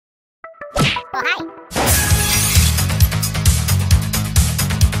Oh, hi.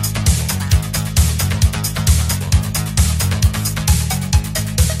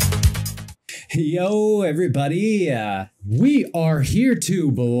 Yo, everybody. We are here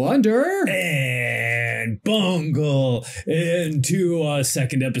to blunder And bungle into a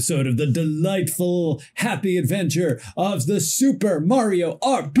second episode of the delightful, happy adventure of the Super Mario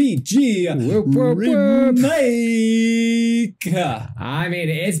RPG Remake. I mean,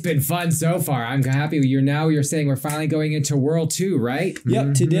 it's been fun so far. I'm happy you're saying we're finally going into World 2, right?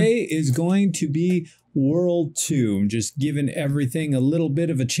 Yep, today is going to be World 2. I'm just giving everything a little bit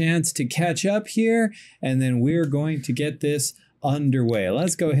of a chance to catch up here, and then we're going to get this underway.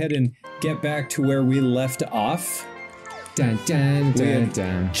 Let's go ahead and get back to where we left off. Dun, dun, dun,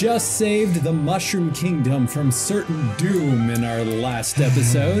 dun. Just saved the Mushroom Kingdom from certain doom in our last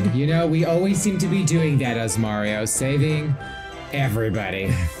episode. You know, we always seem to be doing that as Mario, saving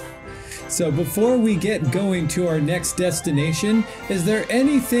everybody. So before we get going to our next destination, is there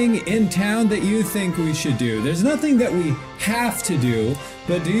anything in town that you think we should do? There's nothing that we have to do,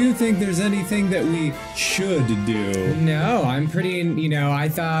 but do you think there's anything that we should do? No, I'm pretty, I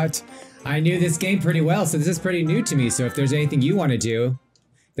thought I knew this game pretty well, so this is pretty new to me. So if there's anything you want to do,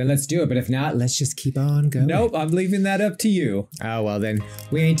 then let's do it. But if not, let's just keep on going. Nope, I'm leaving that up to you. Oh, well then,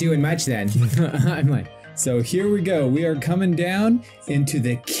 we ain't doing much then. I'm like... So here we go. We are coming down into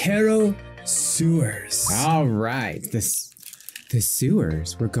the Kero sewers. All right, the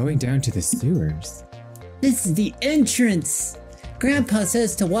sewers. We're going down to the sewers. This is the entrance. Grandpa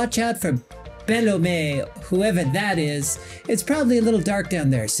says to watch out for Belome, whoever that is. It's probably a little dark down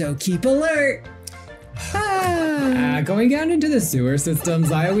there, so keep alert. Going down into the sewer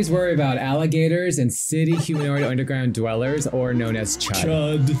systems, I always worry about alligators and city humanoid underground dwellers, or known as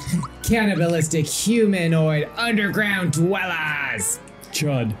Chud. Cannibalistic humanoid underground dwellers.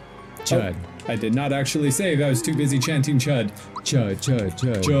 Chud. Chud. Oh, I did not actually save. I was too busy chanting Chud. Chud, Chud,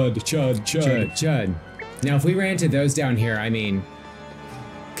 Chud. Chud, Chud, Chud. Chud, Chud. Now, if we ran into those down here, I mean,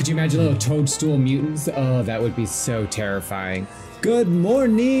 could you imagine little toadstool mutants? Oh, that would be so terrifying. Good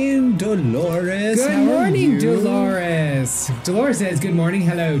morning, Dolores. Good morning, Dolores. Dolores says, good morning.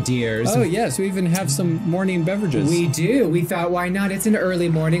 Hello, dears. Oh, yes. We even have some morning beverages. We do. We thought, why not? It's an early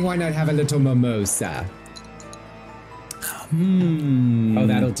morning. Why not have a little mimosa? Oh,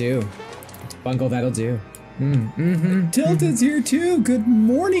 that'll do. Bungle, that'll do. Tilted's here, too. Good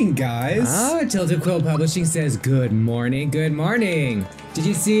morning, guys. Oh, Tilted Quill Publishing says, good morning. Good morning. Did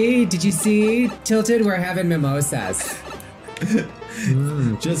you see? Tilted, we're having mimosas.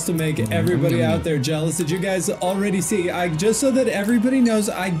 Just to make everybody out there jealous, did you guys already see? Just so that everybody knows,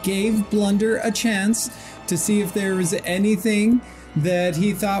 I gave Blunder a chance to see if there was anything that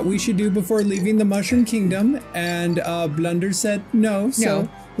he thought we should do before leaving the Mushroom Kingdom, and Blunder said no. So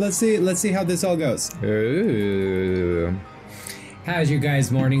let's see how this all goes. Ooh. How's your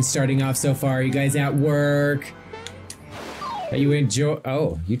guys' morning starting off so far? Are you guys at work? Are you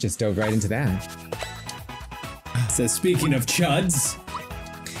Oh, you just dove right into that. So speaking of chuds,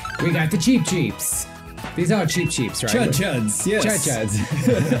 we got the cheeps. These are cheeps, right? Chuds, yes. Chuds.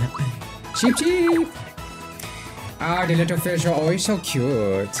 Cheep. Ah, the little fish are always so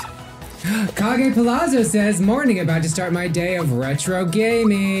cute. Kage Palazzo says, morning, about to start my day of retro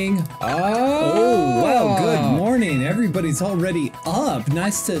gaming. Oh, wow, good morning. Everybody's already up.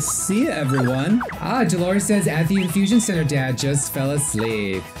 Nice to see you, everyone. Ah, Dolores says, at the Infusion Center, Dad just fell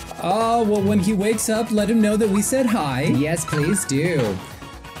asleep. Oh, well, when he wakes up, let him know that we said hi. Yes, please do.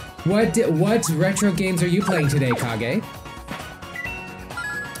 What retro games are you playing today, Kage?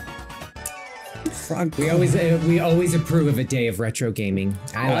 We always approve of a day of retro gaming.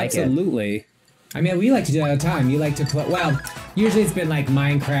 I like Absolutely. it. I mean, we like to do that all the time. You like to play, well, usually it's been like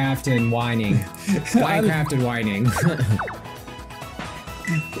Minecraft and whining. Minecraft and whining.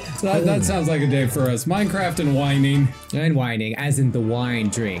 So that sounds like a day for us. Minecraft and whining. And whining, as in the wine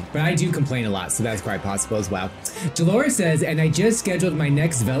drink. But I do complain a lot, so that's quite possible as well. Dolores says, and I just scheduled my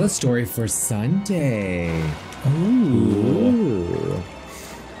next Vela story for Sunday. Ooh.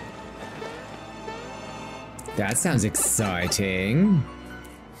 That sounds exciting.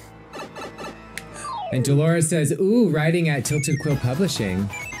 And Dolores says, ooh, writing at Tilted Quill Publishing.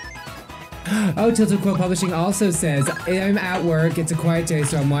 Oh, Tilted Quill Publishing also says, I'm at work, it's a quiet day,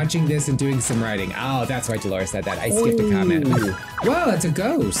 so I'm watching this and doing some writing. Oh, that's why Dolores said that. I skipped a comment. Whoa, it's a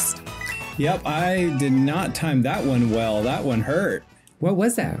ghost. Yep, I did not time that one well. That one hurt. What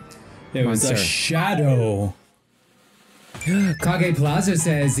was that? It was a shadow. Kage Plaza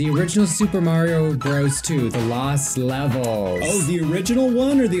says, the original Super Mario Bros. 2, The Lost Levels. Oh, the original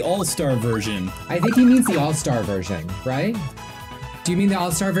one or the All-Star version? I think he means the All-Star version, right? Do you mean the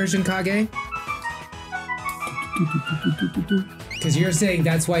All-Star version, Kage? Because you're saying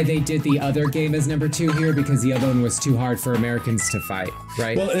that's why they did the other game as number 2 here, because the other one was too hard for Americans to fight,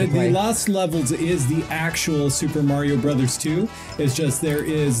 right? Well, the Lost Levels is the actual Super Mario Brothers 2. It's just there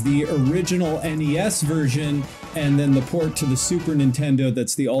is the original NES version and then the port to the Super Nintendo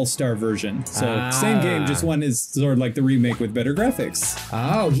that's the All-Star version. So same game, just one is sort of like the remake with better graphics.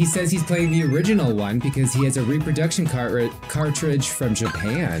 Oh, he says he's playing the original one because he has a reproduction cartridge from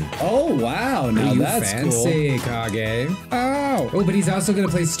Japan. Oh, wow. Now that's fancy, cool. Kage. Oh, but he's also going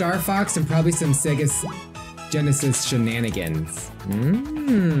to play Star Fox and probably some Sega Genesis shenanigans.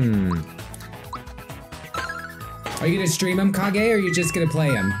 Are you going to stream him, Kage, or are you just going to play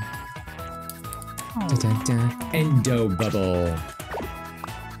him? Endo Bubble.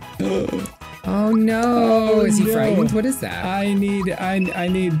 Oh no! Is he frightened? What is that? I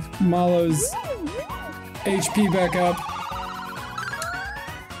need Malo's HP back up.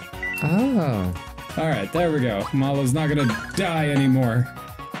 Oh. Alright, there we go. Malo's not gonna die anymore.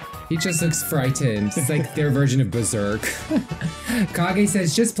 He just looks frightened. It's like their version of Berserk. Kage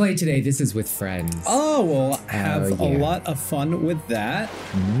says, just play today. This is with friends. Oh, well, have a lot of fun with that.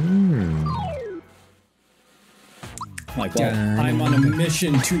 Like, well, I'm on a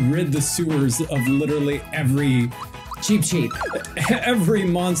mission to rid the sewers of literally every every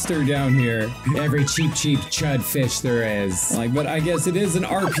monster down here. Every cheap chud fish there is. Like, but I guess it is an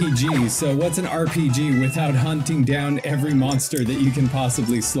RPG, so what's an RPG without hunting down every monster that you can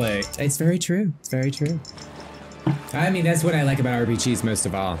possibly slay? It's very true. It's very true. I mean, that's what I like about RPGs most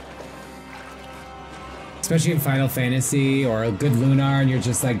of all. Especially in Final Fantasy or a good Lunar and you're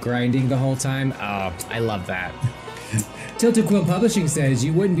just like grinding the whole time. Oh, I love that. Tilted Quill Publishing says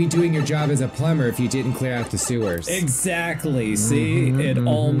you wouldn't be doing your job as a plumber if you didn't clear out the sewers. Exactly. See, it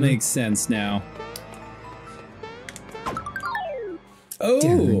all makes sense now.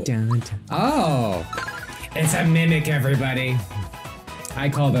 Oh. Oh. It's a mimic, everybody. I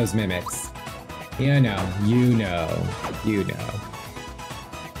call those mimics. You know.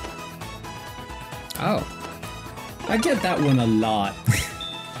 Oh. I get that one a lot.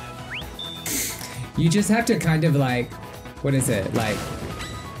 You just have to kind of like, what is it? Like,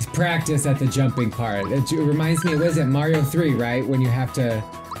 practice at the jumping part. It reminds me, what is it, Mario 3, right? When you have to,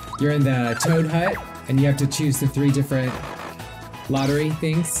 you're in the Toad Hut and you have to choose the 3 different lottery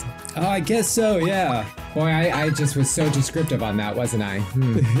things. Oh, I guess so, yeah. Boy, I just was so descriptive on that, wasn't I?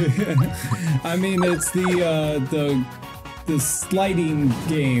 I mean, it's the sliding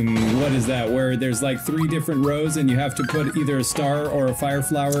game. What is that? Where there's like 3 different rows and you have to put either a star or a fire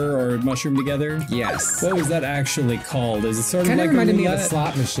flower or a mushroom together? Yes. What was that actually called? Is it sort of like a reminded me roulette? of a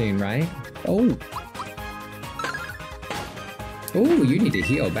slot machine, right? Oh. Oh, you need to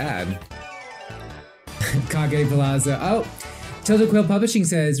heal bad. Kage Plaza. Oh. Tilted Quill Publishing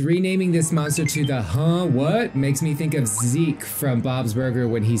says, renaming this monster to the what makes me think of Zeke from Bob's Burger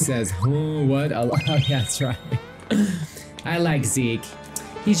when he says what? Oh, yeah, that's right. I like Zeke.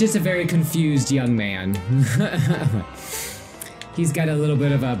 He's just a very confused young man. He's got a little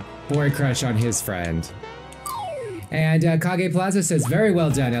bit of a boy crush on his friend. And Kage Plaza says, very well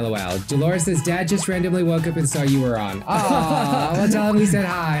done, LOL. Dolores says, Dad just randomly woke up and saw you were on. Aww, well, tell him we said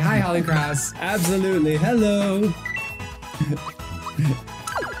hi. Hi, Hollycross. Absolutely, hello.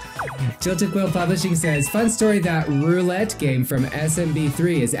 Tilted Quill Publishing says, fun story, that roulette game from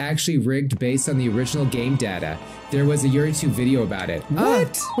SMB3 is actually rigged based on the original game data. There was a YouTube video about it.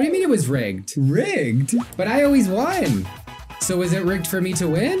 What? What do you mean it was rigged? Rigged? But I always won. So was it rigged for me to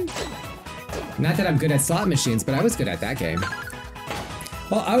win? Not that I'm good at slot machines, but I was good at that game.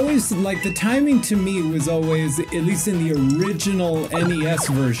 Well, I always, like, the timing to me was always, at least in the original NES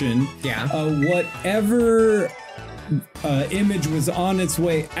version, whatever image was on its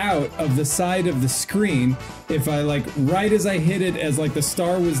way out of the side of the screen, if I, like, right as I hit it as, like, the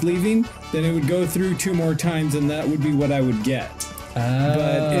star was leaving, then it would go through 2 more times and that would be what I would get.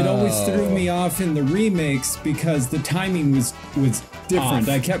 But it always threw me off in the remakes because the timing was different.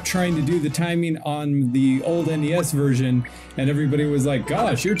 I kept trying to do the timing on the old NES version and everybody was like,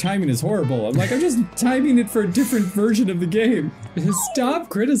 gosh, your timing is horrible. I'm like, I'm just timing it for a different version of the game. Stop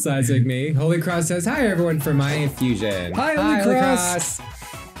criticizing me. Holy Cross says, hi everyone from my infusion. Hi, Holy Cross.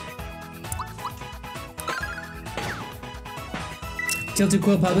 Tilted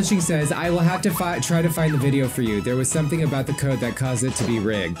Quill Publishing says, I will have to try to find the video for you. There was something about the code that caused it to be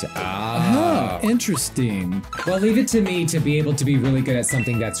rigged. Ah, interesting. Well, leave it to me to be able to be really good at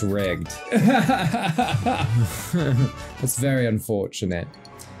something that's rigged. That's very unfortunate.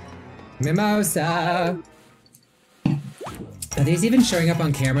 Mimosa! Are these even showing up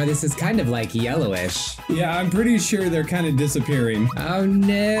on camera? This is kind of like yellowish. Yeah, I'm pretty sure they're kind of disappearing. Oh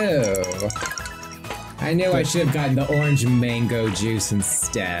no. I knew I should have gotten the orange mango juice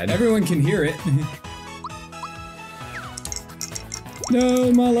instead. Everyone can hear it.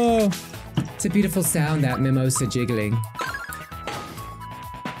 No, Malo. It's a beautiful sound, that mimosa jiggling.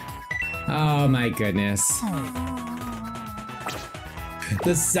 Oh my goodness.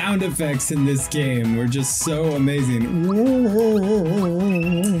 The sound effects in this game were just so amazing.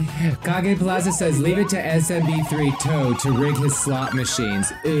 Kage Plaza says, leave it to SMB3 Toad to rig his slot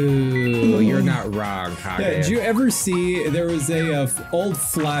machines. Ooh, you're not wrong, Kage. Yeah, did you ever see, there was a old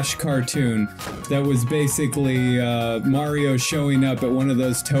Flash cartoon that was basically Mario showing up at one of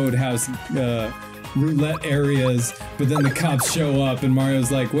those Toad House roulette areas, but then the cops show up and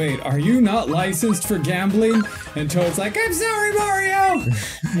Mario's like, wait, are you not licensed for gambling? And Toad's like, I'm sorry, Mario!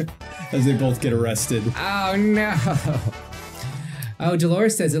 As they both get arrested. Oh no! Oh,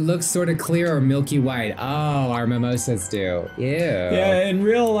 Dolores says it looks sort of clear or milky white. Oh, our mimosas do. Ew. Yeah, in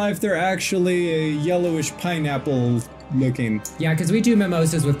real life they're actually a yellowish pineapple looking. Yeah, because we do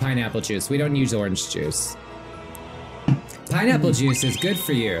mimosas with pineapple juice. We don't use orange juice. Pineapple juice is good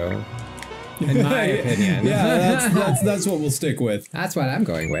for you. In my opinion. Yeah, that's what we'll stick with. That's what I'm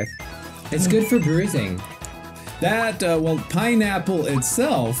going with. It's good for bruising. That, well, pineapple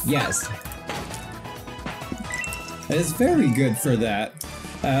itself. Yes. Is very good for that.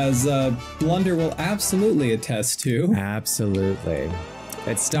 As Blunder will absolutely attest to. Absolutely.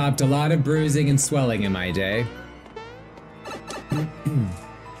 It stopped a lot of bruising and swelling in my day.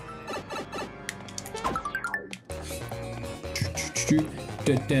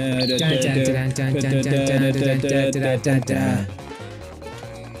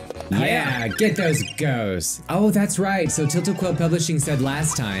 Yeah, get those goes. Oh, that's right. So Tilted Quill Publishing said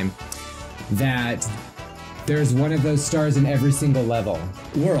last time that there's one of those stars in every single level.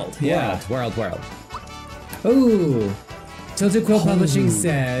 World. World. Ooh. Tilted Quill Publishing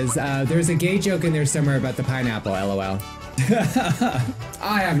says there's a gay joke in there somewhere about the pineapple, LOL.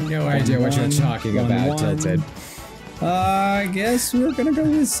 I have no idea what you're talking about, Tilted. I guess we're gonna go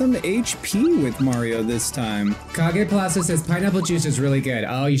with some HP with Mario this time. Kage Plaza says pineapple juice is really good.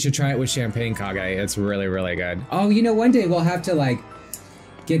 Oh, you should try it with champagne, Kage. It's really, really good. Oh, you know, one day we'll have to like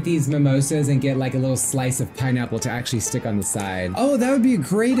get these mimosas and get like a little slice of pineapple to actually stick on the side. Oh, that would be a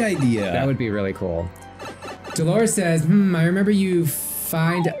great idea. That would be really cool. Dolores says, I remember you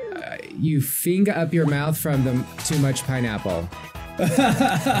fing up your mouth from the too much pineapple.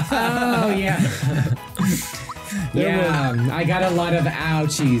 Oh, yeah. Yeah, I got a lot of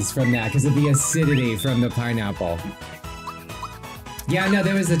ouchies from that because of the acidity from the pineapple. Yeah, no,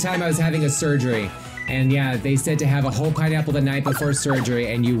 there was a time I was having a surgery, and yeah, they said to have a whole pineapple the night before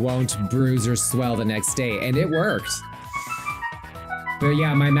surgery and you won't bruise or swell the next day, and it worked. But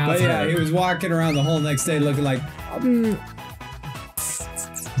yeah, my mouth hurt. He was walking around the whole next day looking like...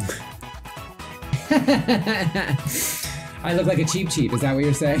 I look like a cheap, is that what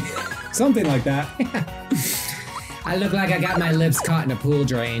you're saying? Something like that. I look like I got my lips caught in a pool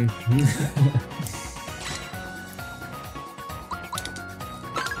drain.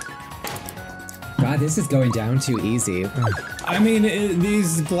 God, this is going down too easy. I mean,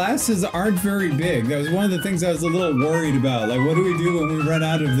 these glasses aren't very big. That was one of the things I was a little worried about. Like, what do we do when we run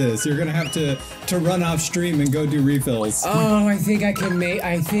out of this? You're gonna have to run off stream and go do refills. Oh, I think I can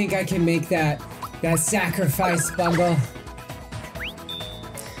make that sacrifice, Bungle.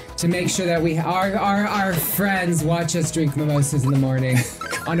 To make sure that our friends watch us drink mimosas in the morning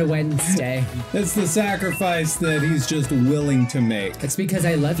on a Wednesday. It's the sacrifice that he's just willing to make. It's because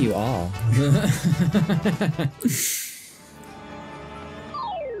I love you all.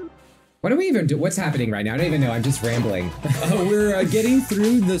 What do we even do? What's happening right now? I don't even know. I'm just rambling. We're getting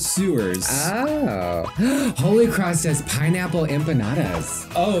through the sewers. Oh. Holy Cross says pineapple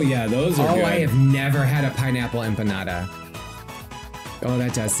empanadas. Oh yeah, those are good. Oh, I have never had a pineapple empanada. Oh,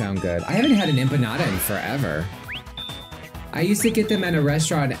 that does sound good. I haven't had an empanada in forever. I used to get them at a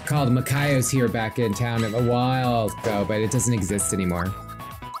restaurant called Macayo's here back in town a while ago, but it doesn't exist anymore.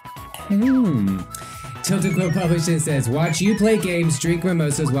 Tilted Quill Publishing says, watch you play games, drink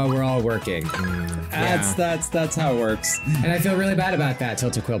mimosas while we're all working. That's how it works. And I feel really bad about that,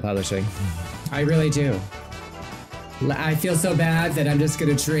 Tilted Quill Publishing. I really do. I feel so bad that I'm just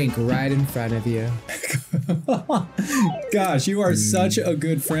gonna drink right in front of you. Gosh, you are such a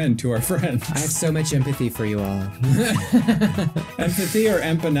good friend to our friends. I have so much empathy for you all. Empathy or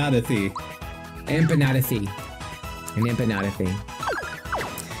empanadathy? Empanadathy. An empanadathy.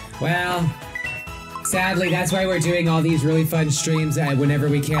 Well, sadly, that's why we're doing all these really fun streams whenever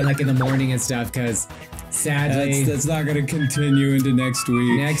we can, like in the morning and stuff, because sadly... That's not going to continue into next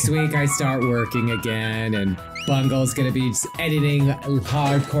week. Next week I start working again, and Bungle's gonna be just editing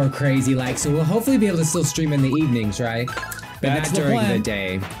hardcore crazy like, so we'll hopefully be able to still stream in the evenings, right? But That's not the during plan. the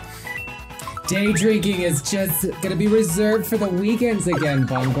day. Day drinking is just gonna be reserved for the weekends again,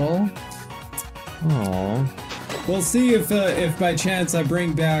 Bungle. Aww. We'll see if by chance I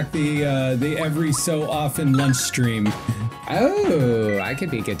bring back the every so often lunch stream. Oh, I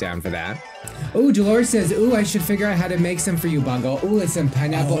could get down for that. Oh, Dolores says, ooh, I should figure out how to make some for you, Bungle. Ooh, it's some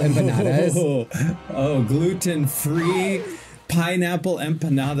pineapple empanadas. Oh, gluten-free pineapple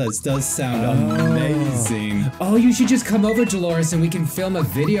empanadas does sound amazing. Oh, you should just come over, Dolores, and we can film a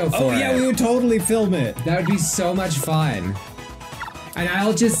video for it. Oh yeah, we would totally film it. That would be so much fun. And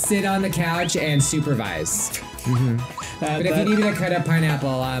I'll just sit on the couch and supervise. But if you need me to cut up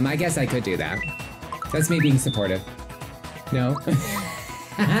pineapple, I guess I could do that. That's me being supportive. No?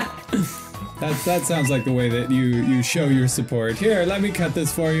 That sounds like the way that you show your support. Here, let me cut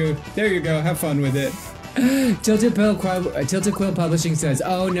this for you. There you go. Have fun with it. Tilted Quill Publishing says,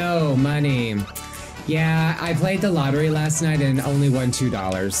 oh no, money. Yeah, I played the lottery last night and only won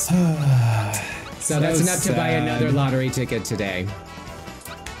 $2. So that's enough to buy another lottery ticket today.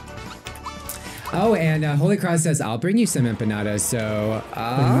 Oh, and Holy Cross says, I'll bring you some empanadas, so...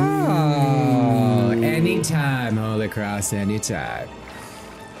 Oh, anytime, Holy Cross, anytime.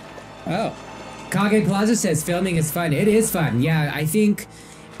 Oh. Kage Plaza says, filming is fun. It is fun. Yeah, I think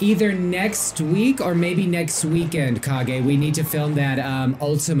either next week or maybe next weekend, Kage, we need to film that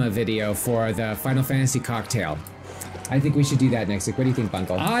Ultima video for the Final Fantasy cocktail. I think we should do that next week. What do you think,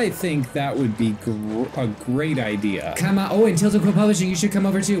 Bungle? I think that would be a great idea. Come on. Oh, and Tilted Quill Publishing, you should come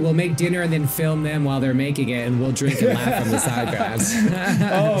over too. We'll make dinner and then film them while they're making it, and we'll drink and laugh from the sideburns.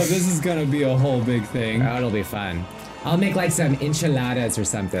 Oh, this is gonna be a whole big thing. Oh, it'll be fun. I'll make like some enchiladas or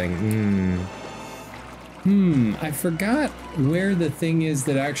something. I forgot where the thing is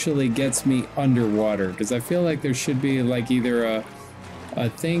that actually gets me underwater, because I feel like there should be like either a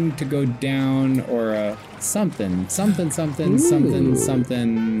thing to go down or a something. Tilted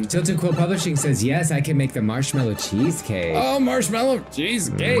Quill Publishing says, yes, I can make the marshmallow cheesecake. Oh, marshmallow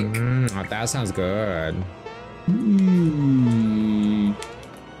cheesecake. Oh, that sounds good.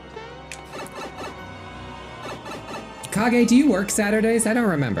 Kage, do you work Saturdays? I don't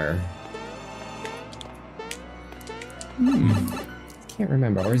remember. Can't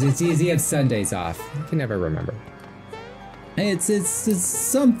remember. Or is he have Sundays off? I can never remember. It's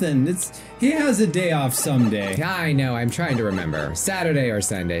something. He has a day off someday. I know, I'm trying to remember. Saturday or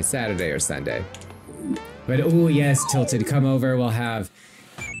Sunday. But oh yes, Tilted, come over. We'll have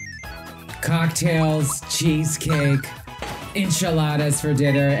cocktails, cheesecake, enchiladas for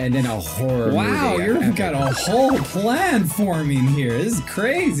dinner, and then a horror movie. Wow, you've got a whole plan forming here. This is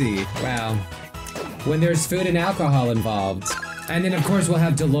crazy. Wow. When there's food and alcohol involved. And then of course we'll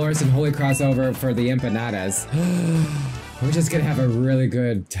have Dolores and Holy Cross over for the empanadas. We're just gonna have a really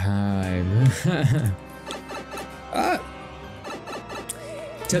good time.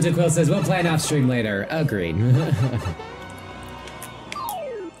 Tilted Quill says, we'll plan off stream later. Agreed.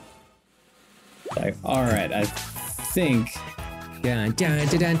 Like, alright, I think.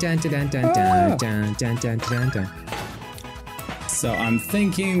 So I'm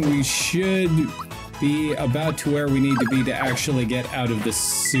thinking we should be about to where we need to be to actually get out of the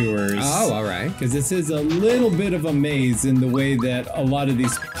sewers. Oh, alright. Because this is a little bit of a maze in the way that a lot of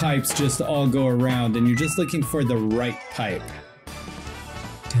these pipes just all go around, and you're just looking for the right pipe.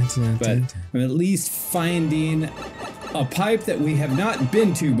 But I'm at least finding a pipe that we have not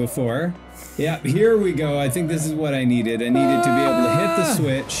been to before. Yep, here we go. I think this is what I needed. I needed to be able to hit the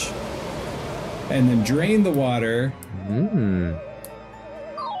switch and then drain the water.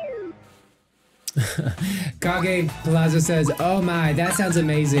 Kage Plaza says, oh my, that sounds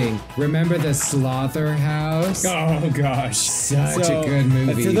amazing. Remember the Slaughterhouse? Oh gosh. Such a good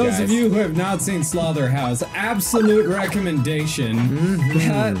movie, For those guys. of you who have not seen Slaughterhouse, absolute recommendation.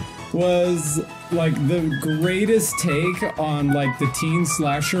 That was like the greatest take on like the teen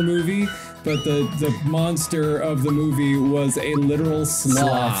slasher movie, but the monster of the movie was a literal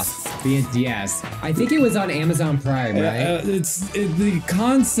sloth. Yes. I think it was on Amazon Prime, right? The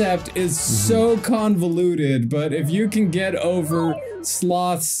concept is so convoluted, but if you can get over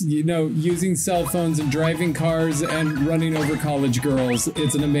sloths, you know, using cell phones and driving cars and running over college girls,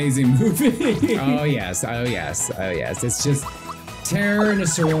 it's an amazing movie. Oh yes, oh yes, oh yes. It's just terror in a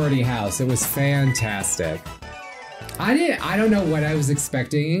sorority house. It was fantastic. I don't know what I was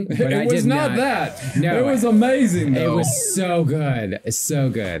expecting, but it was not that. No, it was amazing though. It was so good. It's so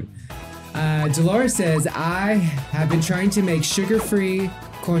good. Dolores says, I have been trying to make sugar-free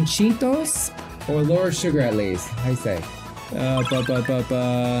conchitos, or lower sugar at least. How you say?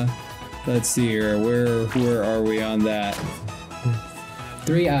 Let's see here. Where are we on that?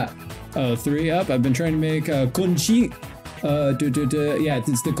 3 up. Oh, 3 up. I've been trying to make conchi. Yeah,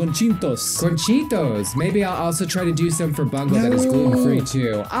 it's the conchitos. Conchitos. Maybe I'll also try to do some for Bungle that is gluten-free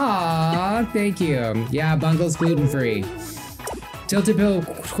too. Aw, thank you. Yeah, Bungle's gluten-free. Tilted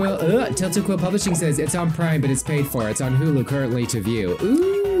Quill Publishing says it's on Prime, but it's paid for. It's on Hulu currently to view.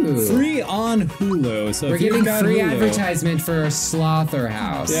 Ooh. Free on Hulu. So we're getting free Hulu, advertisement for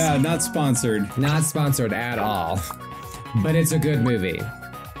Slaughterhouse. Yeah, not sponsored. Not sponsored at all. But it's a good movie.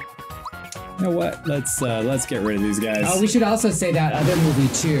 You know what? Let's get rid of these guys. Oh, we should also say that other movie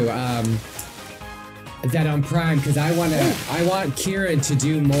too. That on Prime, because I want Kieran to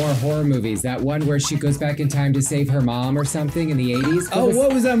do more horror movies. That one where she goes back in time to save her mom or something in the 80s.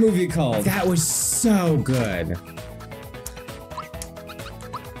 What was that movie called? That was so good.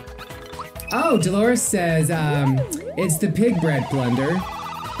 Oh, Dolores says it's the pig bread Blunder.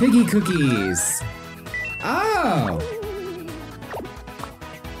 Piggy cookies. Oh.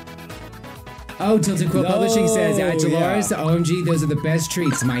 Oh, Tilted Quill Publishing says, Dolores, yeah. OMG, those are the best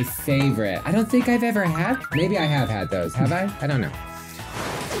treats, my favorite. I don't think I've ever had. Maybe I have had those. Have I? I don't know.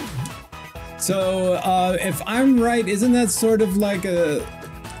 So, if I'm right, isn't that sort of like a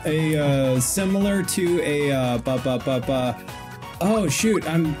similar to a oh shoot,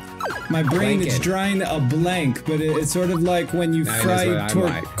 my brain is drawing a blank, but it's sort of like when you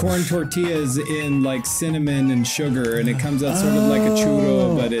fry corn tortillas in like cinnamon and sugar, and it comes out sort of like a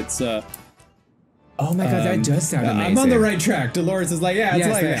churro, but it's oh my god, that does sound amazing. I'm on the right track. Dolores is like, yeah, it's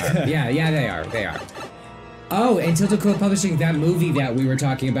like that. Yeah, they are. Oh, and Tilted Quill Publishing, that movie that we were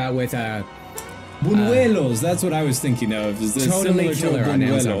talking about with Buñuelos, that's what I was thinking of. Is this totally killer on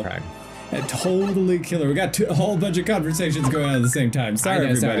Amazon Prime? Totally killer. We got a whole bunch of conversations going on at the same time. Sorry,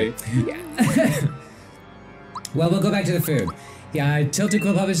 everybody. Sorry. Yeah. Well, we'll go back to the food. Yeah, Tilted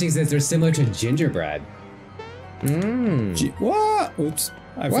Quill Publishing says they're similar to gingerbread. What? Oops,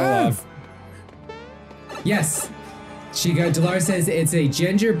 I fell off. Yes. Dolores says it's a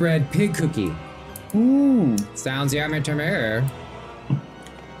gingerbread pig cookie. Ooh. Sounds yummy to me.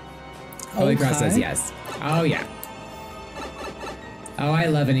 Holy Cross says yes. Oh, yeah. Oh, I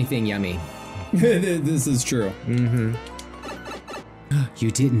love anything yummy. This is true. Mm-hmm. You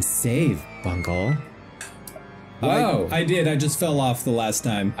didn't save, Bungle. Whoa. I did. I just fell off the last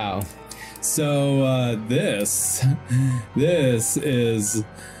time. Oh. So, this is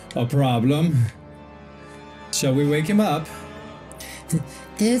a problem. Shall we wake him up?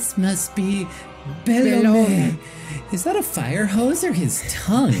 This must be Belome. Is that a fire hose or his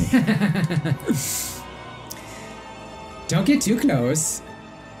tongue? Don't get too close.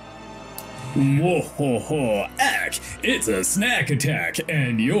 Whoa, Ack, it's a snack attack,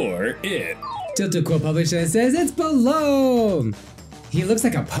 and you're it. Tilted Quill Publisher says it's Belome. He looks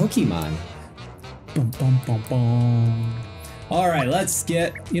like a Pokemon. Bum, bum, bum, bum. All right, let's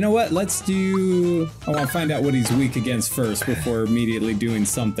get, you know what, let's do, I want to find out what he's weak against first before immediately doing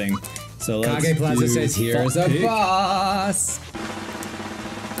something. So let's Kage Plaza says, here's a boss.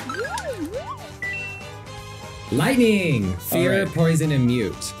 Lightning, fear, poison, and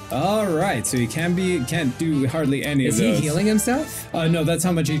mute. All right, so he can't do hardly any of those. Is he healing himself? No, that's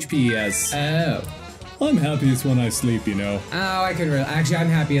how much HP he has. Oh. I'm happiest when I sleep, you know. Oh, I can actually, I'm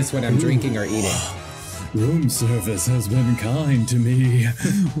happiest when I'm drinking or eating. Room service has been kind to me.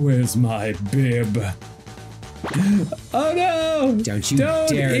 Where's my bib? Oh no! Don't you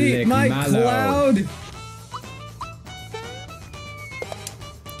dare eat lick my Malo. cloud!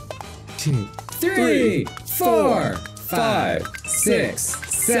 2, 3, 4, 5, 6,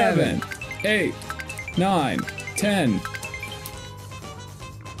 7, 8, 9, 10.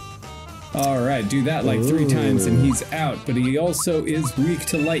 Alright, do that like 3 times and he's out, but he also is weak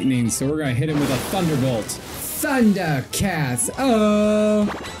to lightning, so we're gonna hit him with a thunderbolt. Thundercats! Oh!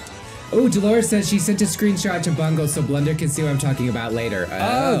 Oh, Dolores says she sent a screenshot to Bungle so Blunder can see what I'm talking about later.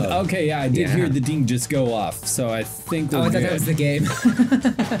 Oh, okay, yeah, I did hear the ding just go off, so I think I thought that was the game.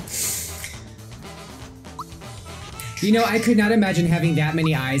 You know, I could not imagine having that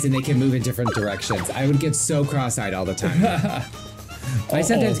many eyes and they can move in different directions. I would get so cross-eyed all the time. I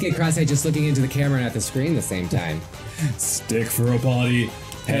sometimes get cross-eyed just looking into the camera and at the screen at the same time. Stick for a body,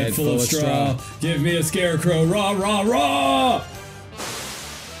 head full of straw. Give me a scarecrow, rah, rah, rah!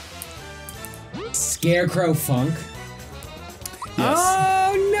 Scarecrow funk? Yes.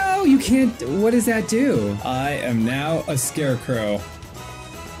 Oh no, you can't, what does that do? I am now a scarecrow.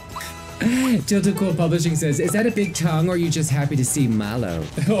 Tilted Cool Publishing says, is that a big tongue or are you just happy to see Malo?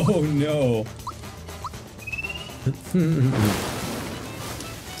 Oh no.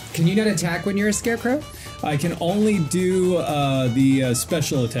 Can you not attack when you're a scarecrow? I can only do the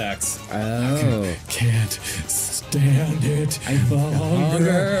special attacks. Oh. Can't stand it.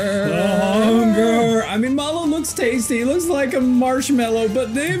 Hunger. I mean, Mallow looks tasty. He looks like a marshmallow,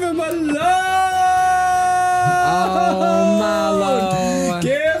 but leave him alone. Oh, Mallow.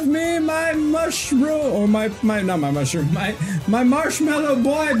 Give me my mushroom, or not my mushroom, my marshmallow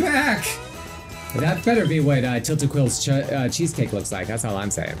boy back. That better be what Tilted Quill's cheesecake looks like. That's all I'm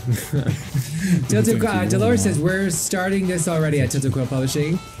saying. Dolores says, we're starting this already at Tilted Quill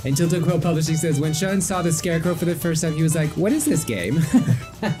Publishing. And Tilted Quill Publishing says, when Sean saw the Scarecrow for the first time, he was like, what is this game?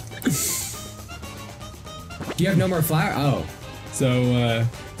 Do you have no more flour? Oh. So,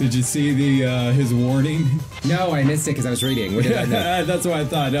 did you see his warning? No, I missed it because I was reading. What did I know? That's what I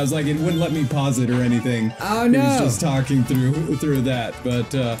thought. I was like, it wouldn't let me pause it or anything. Oh, no. He was just talking through that.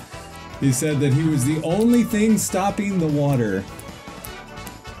 But, he said that he was the only thing stopping the water.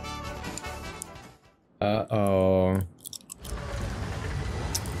 Uh-oh.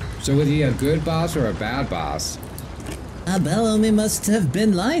 So was he a good boss or a bad boss? Bellamy must have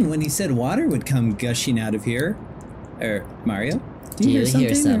been lying when he said water would come gushing out of here. Mario? Do you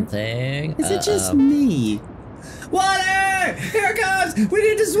hear something? Is it just me? Water! Here it comes! We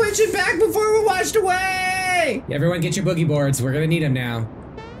need to switch it back before we're washed away! Everyone get your boogie boards. We're gonna need them now.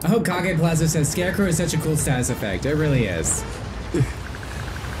 Oh, Kage Plaza says Scarecrow is such a cool status effect. It really is.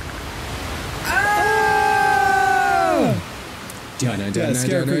 Oh! Yeah,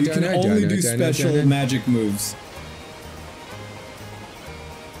 Scarecrow, you can only do special magic moves.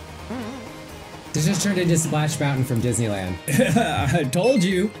 This just turned into Splash Mountain from Disneyland. I told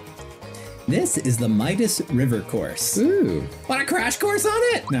you. This is the Midas River course. Ooh. Want a crash course on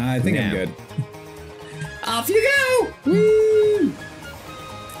it? Nah, I think I'm good. Off you go! Woo!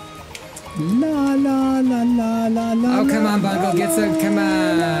 La la la la la la. Oh, come on, Bungle, get some, come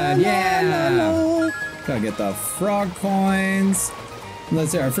on, yeah. Gotta get the frog coins.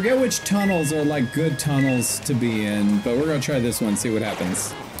 Let's see, I forget which tunnels are like good tunnels to be in, but we're gonna try this one, see what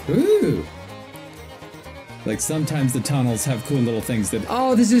happens. Ooh. Like sometimes the tunnels have cool little things that.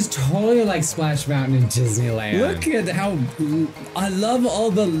 Oh, this is totally like Splash Mountain in Disneyland. Look at how I love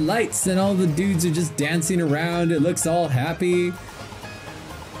all the lights and all the dudes are just dancing around. It looks all happy.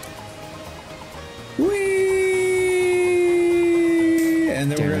 Whee!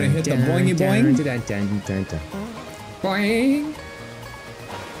 And then we're gonna hit the boingy boing. Boing.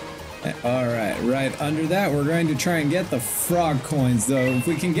 All right, right under that, we're going to try and get the frog coins, though. If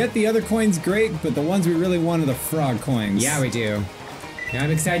we can get the other coins, great, but the ones we really want are the frog coins. Yeah, we do. Now I'm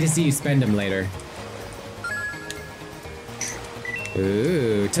excited to see you spend them later.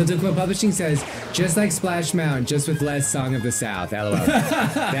 Ooh, Tilted Quill Publishing says, just like Splash Mountain, just with less Song of the South. LOL.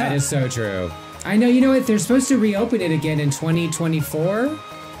 That is so true. I know, you know what? They're supposed to reopen it again in 2024.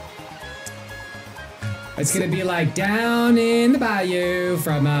 It's gonna be like Down in the Bayou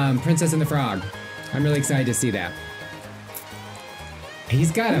from Princess and the Frog. I'm really excited to see that.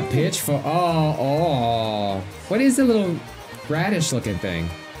 He's got a pitchfork. Oh. What is the little radish looking thing?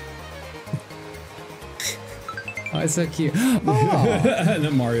 Oh, it's so cute. Oh. And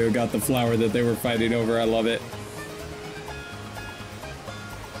then Mario got the flower that they were fighting over. I love it.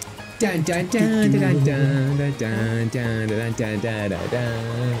 Dun dun dun dun dun dun dun dun dun dun dun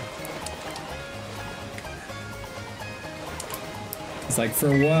dun. It's like for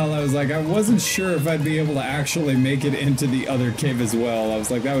a while I was like, I wasn't sure if I'd be able to actually make it into the other cave as well. I was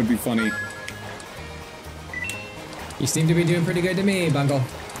like, that would be funny. You seem to be doing pretty good to me, Bungle.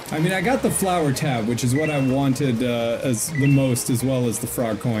 I mean, I got the flower tab, which is what I wanted as the most, as well as the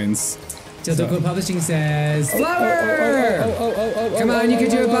frog coins. Tilted Quill Publishing says, flower! Come on, you can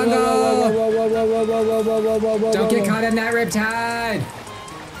do it, Bungle! Don't get caught in that riptide!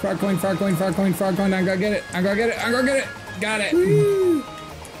 Frog coin, frog coin, frog coin, frog coin. I'm gonna get it. I'm gonna get it. I'm gonna get it. Got it. Woo.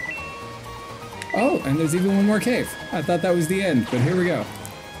 Oh, and there's even one more cave. I thought that was the end, but here we go.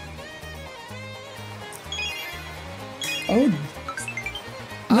 Oh,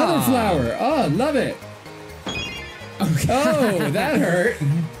 another flower. Oh, love it. Okay. Oh, that hurt.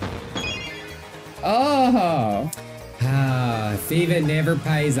 Oh. Thieving never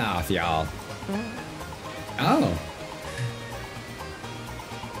pays off, y'all. Oh.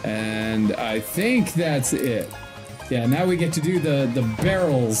 And I think that's it. Yeah, now we get to do the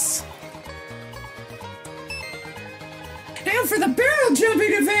barrels. Now for the barrel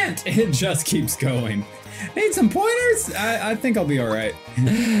jumping event! It just keeps going. Need some pointers? I think I'll be alright.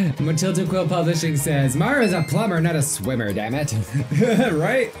 Matilda Quill Publishing says, Mario's a plumber, not a swimmer, damn it.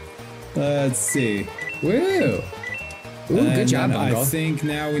 Right? Let's see. Woo! Ooh, good job, I Bungle. think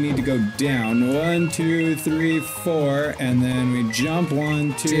now we need to go down. 1, 2, 3, 4, and then we jump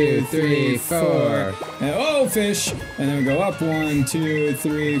 1, 2, 3, 4. And, oh, fish! And then we go up 1, 2,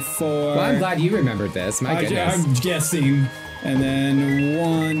 3, 4. Well, I'm glad you remembered this. My goodness. I'm guessing. And then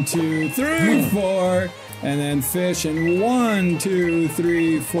 1, 2, 3, 4. And then fish, and 1, 2,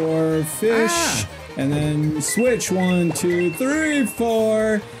 3, 4, fish. And then switch 1, 2, 3,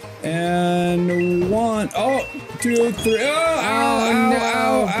 4. And 1, 2, 3. Oh,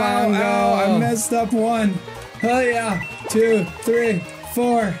 ow, I messed up 1. Oh, yeah. 2, 3,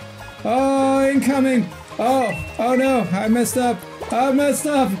 4. Oh, incoming. Oh no, I messed up. Oh,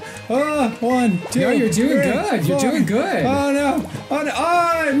 1, 2. No, you're doing 3, good. 4. You're doing good. Oh no. Oh,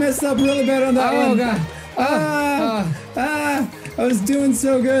 I messed up really bad on that one. Oh, God. I was doing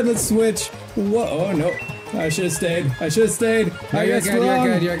so good. Let's switch. Whoa, oh no. I should have stayed. No, you're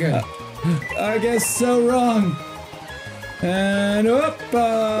good. You're good. I guess so wrong. And whoop.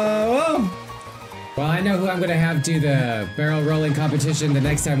 Whoa. Well, I know who I'm gonna have do the barrel rolling competition the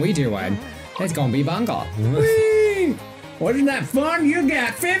next time we do one. It's gonna be Bungle. Whee! Wasn't that fun? You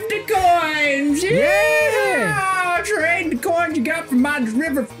got 50 coins! Yeah! Trade the coins you got from my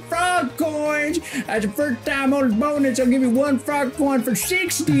river frog coins. As a first time on the bonus, I'll give you 1 frog coin for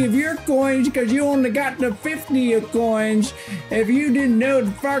 60 of your coins because you only got the 50 of coins. If you didn't know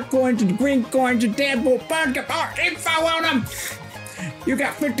the frog coins and the green coins and tadpole pond got more info on them, you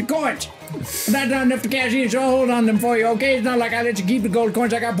got 50 coins. That's not enough to cash in, so I'll hold on them for you, okay? It's not like I let you keep the gold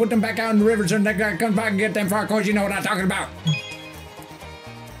coins. I gotta put them back out in the river so next time I come back and get them frog coins. You know what I'm talking about.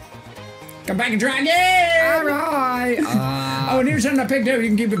 Come back and try again! Alright! Oh, and here's something I picked up. You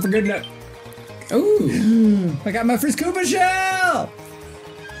can keep it for good luck. Ooh! I got my first Koopa shell!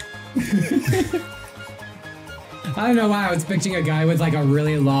 I don't know why I was picturing a guy with like a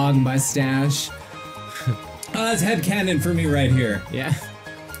really long mustache. That's headcanon for me right here. Yeah.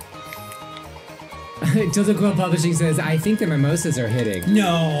 Tilted Quill Publishing says, I think the mimosas are hitting.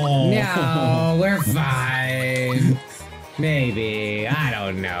 No! No, we're fine. Maybe. I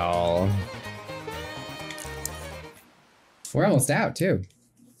don't know. We're almost out, too.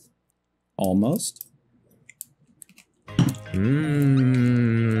 Almost?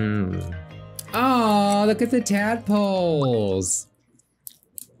 Mmm. Oh, look at the tadpoles.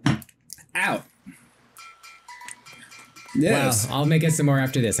 Out. Yes. Well, I'll make it some more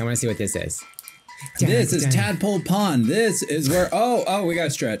after this. I want to see what this is. This is Tadpole Pond. This is where, oh, we got to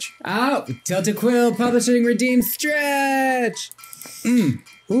stretch. Oh, Tilted Quill Publishing redeemed stretch. Ooh.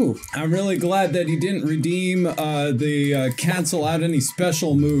 I'm really glad that he didn't redeem the cancel out any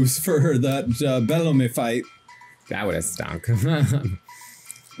special moves for that Bellamy fight. That would have stunk.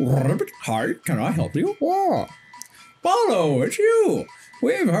 Hi, can I help you? Whoa. Paulo, it's you.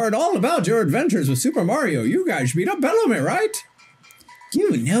 We've heard all about your adventures with Super Mario. You guys beat up Bellamy, right?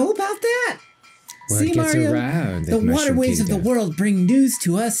 You know about that? Word See, gets Mario, around the at Mushroom waterways of the Kingdom. world bring news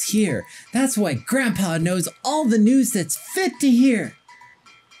to us here. That's why Grandpa knows all the news that's fit to hear.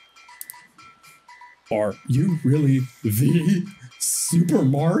 Are you really the Super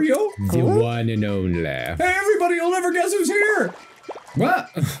Mario? The one and only. Hey, everybody, you'll never guess who's here. What?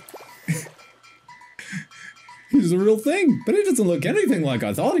 He's the real thing, but he doesn't look anything like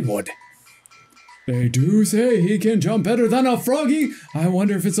I thought he would. They do say he can jump better than a froggy. I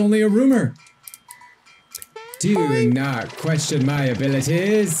wonder if it's only a rumor. Do not question my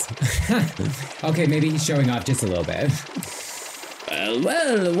abilities. Okay, maybe he's showing off just a little bit.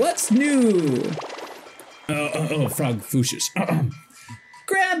 Well, what's new? Frog Fuchsius.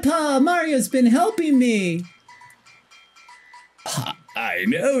 Grandpa, Mario's been helping me. I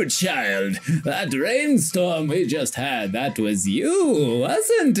know, child. That rainstorm we just had, that was you,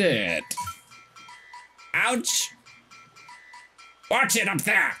 wasn't it? Ouch! Watch it up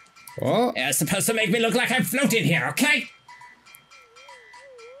there! Oh, You're supposed to make me look like I'm floating here, okay?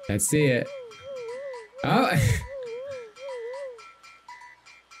 let's see it. Oh.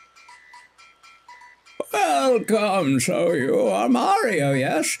 Welcome, so you are Mario,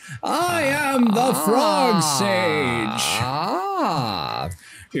 yes? I am the Frog Sage. Ah.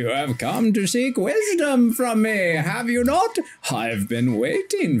 You have come to seek wisdom from me, have you not? I've been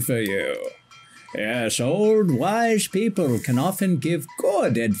waiting for you. Yes, old wise people can often give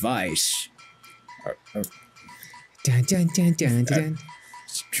good advice. Dun, dun, dun, dun, dun.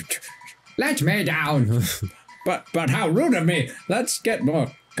 Let me down. But how rude of me. Let's get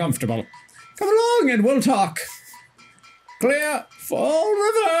more comfortable. Come along and we'll talk. Clear, full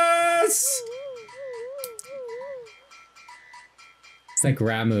reverse. It's like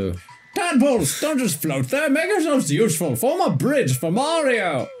Ramu. Tadpoles, don't just float there. Make yourselves useful. Form a bridge for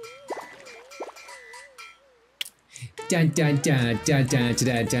Mario. Dun dun dun dun dun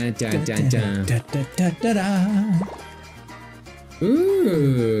dun dun dun dun dun. Da, da, da, da, da.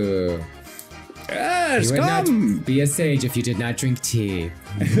 Ooh. Yes, You would come. not be a sage if you did not drink tea.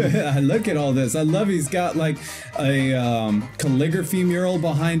 Look at all this. I love he's got like a calligraphy mural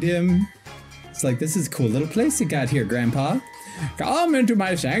behind him. It's like, this is a cool little place you got here, Grandpa. Come into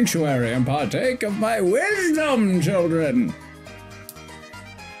my sanctuary and partake of my wisdom, children.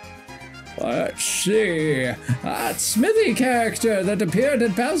 Let's see. That Smithy character that appeared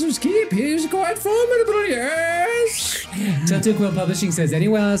at Bowser's Keep, he's quite formidable, yes. Tilted Quill Publishing says,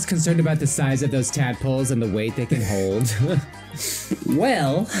 anyone else concerned about the size of those tadpoles and the weight they can hold?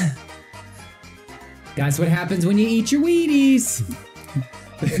 Well, That's what happens when you eat your Wheaties.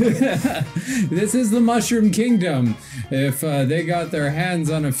 This is the Mushroom Kingdom. If they got their hands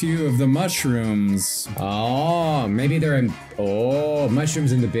on a few of the mushrooms. Oh, maybe they're in... Oh,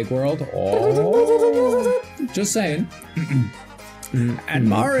 mushrooms in the big world? Oh. Just saying. And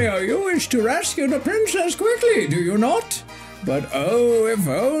Mario, you wish to rescue the princess quickly, do you not? But oh, if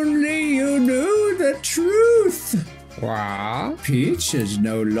only you knew the truth. What? Peach is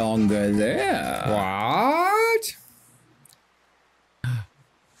no longer there. What?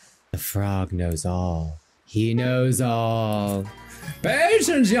 The frog knows all. He knows all.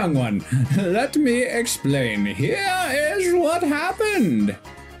 Patience, young one. Let me explain. Here is what happened.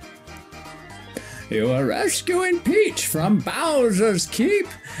 You were rescuing Peach from Bowser's Keep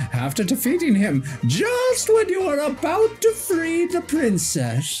after defeating him just when you were about to free the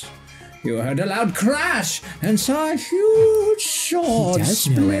princess. You heard a loud crash and saw a huge sword does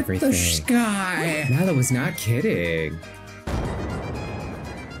know split everything. the sky. Nala was not kidding.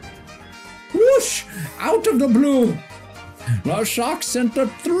 Whoosh! Out of the blue! The shock sent the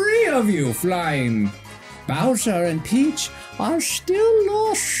three of you flying. Bowser and Peach are still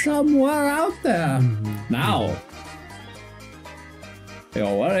lost somewhere out there. Now,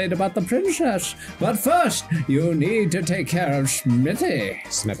 you're worried about the princess, but first, you need to take care of Smithy.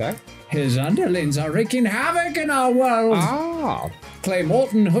 Smither? His underlings are wreaking havoc in our world. Oh. Clay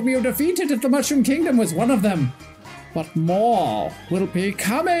Morton, whom you defeated at the Mushroom Kingdom, was one of them. But more will be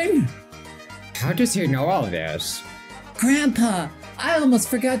coming. How does he know all this? Grandpa, I almost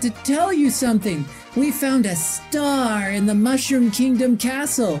forgot to tell you something. We found a star in the Mushroom Kingdom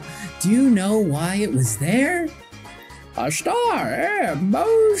castle. Do you know why it was there? A star, eh?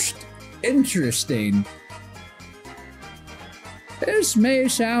 Most interesting. This may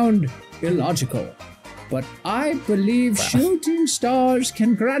sound illogical, but I believe shooting stars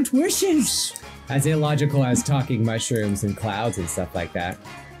can grant wishes. As illogical as talking mushrooms and clouds and stuff like that.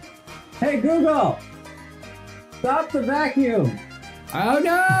 Hey Google, stop the vacuum. Oh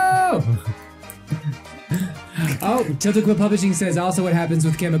no! Oh, Tilted Quill Publishing says also what happens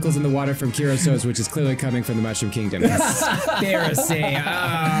with chemicals in the water from Kuroso's, which is clearly coming from the Mushroom Kingdom. Conspiracy!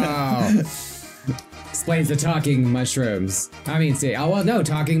 Oh! Explains the talking mushrooms. I mean, see, oh well, no,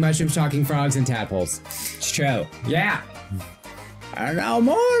 talking mushrooms, talking frogs, and tadpoles. It's true. Yeah. And now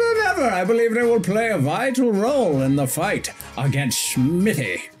more than ever, I believe they will play a vital role in the fight against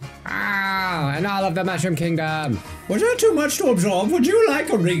Smithy. Ah, and all of the Mushroom Kingdom. Was that too much to absorb? Would you like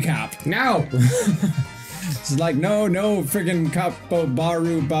a recap? No. It's like, no, friggin'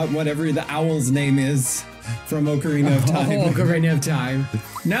 Baru, whatever the owl's name is from Ocarina of Time. Oh, Ocarina of Time.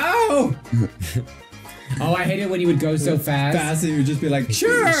 No! Oh, I hate it when you would go so fast. And you would just be like,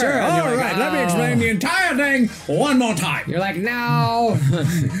 sure, And you're all like, right, let me explain the entire thing one more time. You're like, no.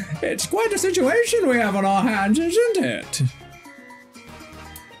 It's quite a situation we have on our hands, isn't it?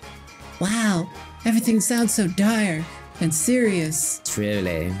 Wow, everything sounds so dire and serious.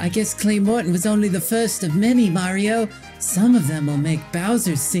 Truly. I guess Clay Morton was only the first of many, Mario. Some of them will make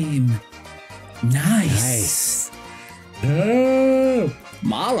Bowser seem nice. Oh,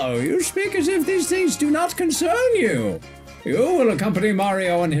 Marlo, you speak as if these things do not concern you. You will accompany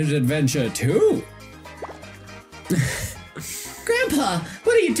Mario on his adventure too. Grandpa,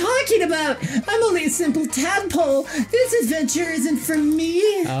 what are you talking about? I'm only a simple tadpole. This adventure isn't for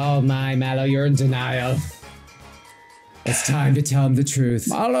me. Oh my, Mallow, you're in denial. It's time to tell him the truth.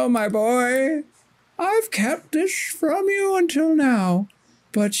 Marlo, my boy, I've kept this from you until now,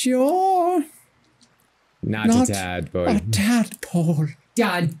 but you're Not a tadpole. a tadpole.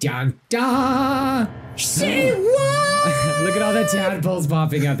 Dun dun dun! Say what? Look at all the tadpoles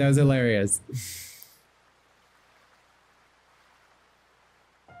popping up. That was hilarious.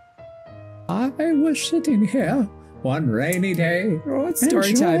 I was sitting here one rainy day, Oh, it's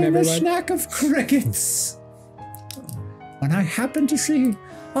story time, enjoying a everyone. snack of crickets, when I happened to see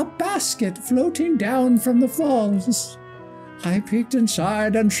a basket floating down from the falls. I peeked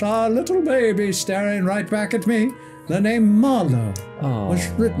inside and saw a little baby staring right back at me the name Marlowe was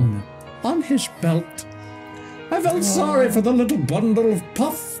written on his belt. I felt sorry for the little bundle of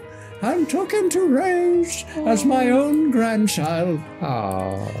puff and took him to raise as my own grandchild.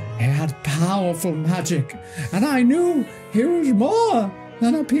 He had powerful magic, and I knew he was more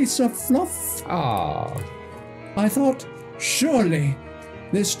than a piece of fluff. I thought, surely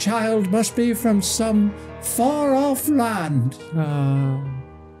this child must be from some far-off land.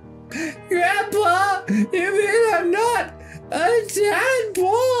 Grandpa, you mean I'm not a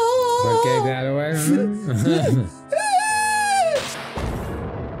tadpole? What gave that away?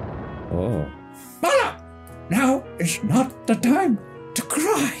 Mama, now is not the time to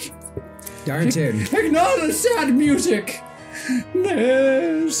cry. Darn tune. Ignore the sad music.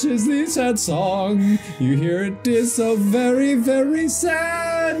 This is the sad song. You hear it is so very, very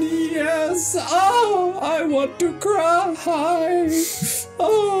sad. Yes. Oh, I want to cry.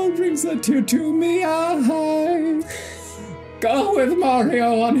 Oh, it brings a tear to me. Go with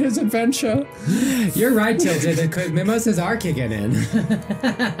Mario on his adventure. You're right, Tilted. The mimosas are kicking in.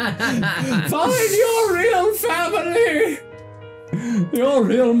 Find your real family. Your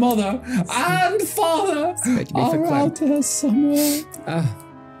real mother and father are out there somewhere.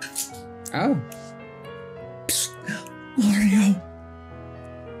 Psst, Mario.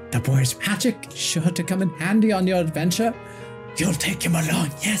 The boy's magic sure to come in handy on your adventure. You'll take him along,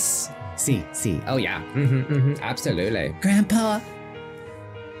 yes? See. Oh, yeah. Absolutely. Grandpa,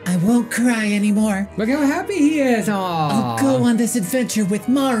 I won't cry anymore. Look how happy he is. Aww. I'll go on this adventure with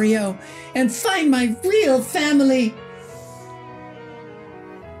Mario and find my real family.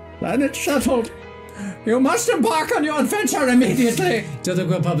 Then it's settled. You must embark on your adventure immediately. Tilted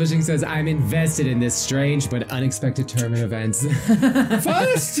Quill Publishing says, I'm invested in this strange but unexpected turn of events.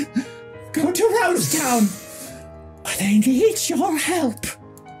 First, go to Rosetown. They need your help.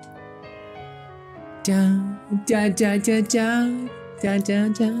 Dun, dun, dun, dun, dun, dun,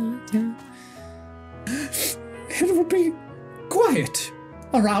 dun, dun, dun. It will be quiet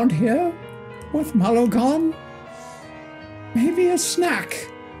around here with Mallow gone. Maybe a snack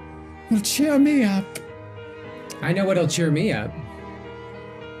will cheer me up. I know what'll cheer me up.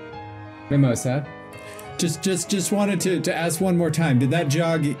 Mimosa. Just wanted to ask one more time. Did that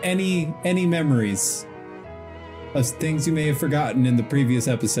jog any memories of things you may have forgotten in the previous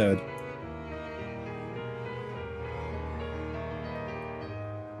episode?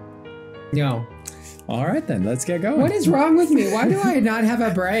 No. All right then, let's get going. What is wrong with me? Why do I not have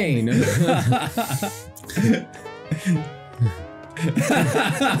a brain?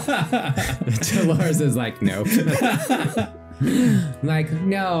 Dolores is like, nope. Like,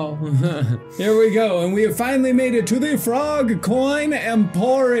 no. Here we go, and we have finally made it to the Frog Coin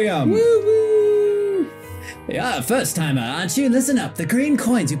Emporium. Woo woo! Yeah, first timer, aren't you? Listen up. The green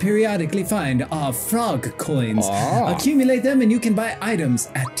coins you periodically find are frog coins. Accumulate them and you can buy items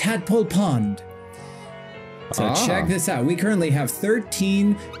at Tadpole Pond. So check this out. We currently have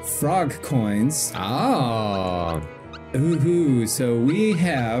 13 frog coins. Ooh, so we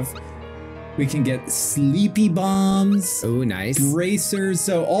can get sleepy bombs. Ooh, nice. Bracers.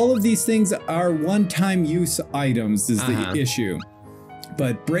 So all of these things are one-time use items is the issue.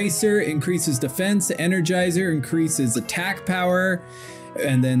 But Bracer increases defense, Energizer increases attack power,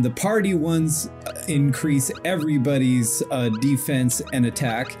 and then the party ones increase everybody's defense and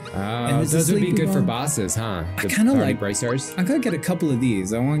attack. And those would be good for bosses, huh? I kind of like bracers. I'm gonna get a couple of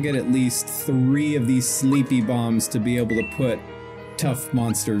these. I want to get at least 3 of these sleepy bombs to be able to put tough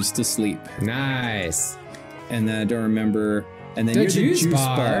monsters to sleep. Nice. And then I don't remember. And then The you're juice the juice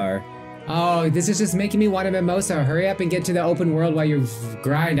bar. bar. Oh, this is just making me want a mimosa. Hurry up and get to the open world while you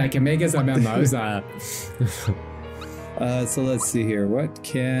grind. I can make us a mimosa. So let's see here. What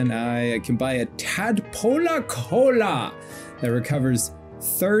can I can buy a Tadpola Cola that recovers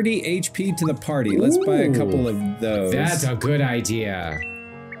 30 HP to the party. Let's buy a couple of those. That's a good idea.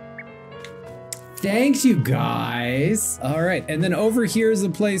 Thanks, you guys. All right, and then over here is a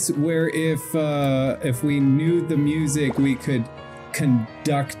place where if we knew the music, we could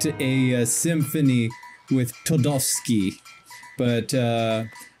conduct a symphony with Todovsky. But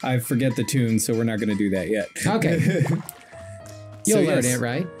I forget the tune, so we're not going to do that yet. Okay. You'll learn it,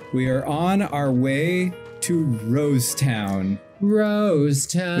 right? We are on our way to Rosetown.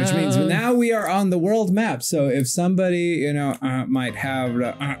 Rosetown. Which means now we are on the world map. So if somebody, might have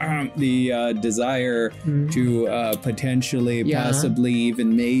the desire to potentially, possibly,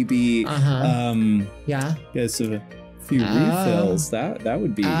 even maybe, guess a few refills, that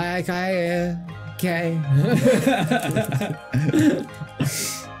would be. Okay.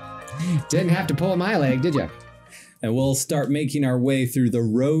 Didn't have to pull my leg, did you? And we'll start making our way through the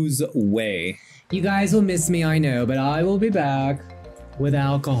Rose Way. You guys will miss me, I know, but I will be back with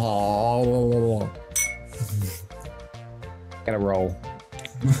alcohol. Gotta roll.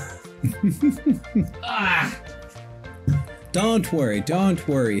 Ah! Don't worry.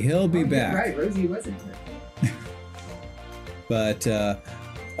 He'll be back. Right, Rosie wasn't here. But,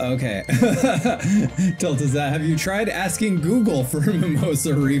 okay. Tiltazat, have you tried asking Google for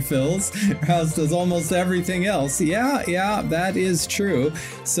mimosa refills? As does almost everything else. Yeah, that is true.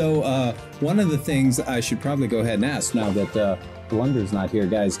 So, one of the things I should probably go ahead and ask now that, Blunder's not here.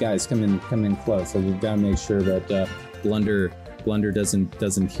 Guys, come in close. So we've got to make sure that, Blunder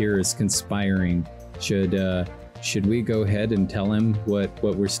doesn't hear us conspiring. Should we go ahead and tell him what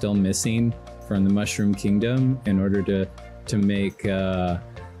we're still missing from the Mushroom Kingdom in order to make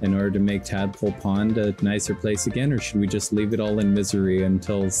Tadpole Pond a nicer place again, or should we just leave it all in misery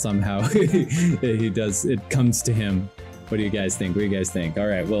until somehow it comes to him? What do you guys think? All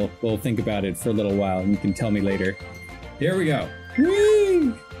right, we'll think about it for a little while, and you can tell me later. Here we go.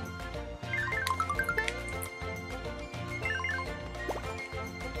 Whee!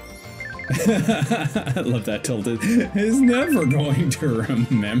 I love that Tilted is never going to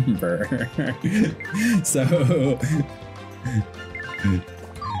remember. So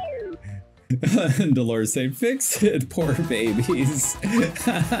Dolores say, fix it, poor babies.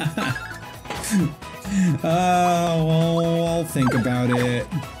 Well, I'll think about it.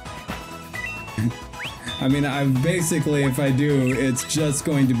 I mean, basically, if I do, it's just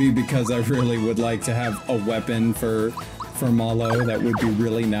going to be because I really would like to have a weapon for Malo. That would be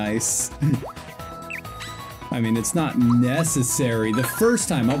really nice. I mean, it's not necessary. The first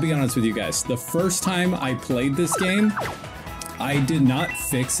time, I'll be honest with you guys, the first time I played this game, I did not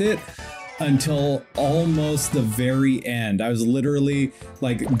fix it until almost the very end. I was literally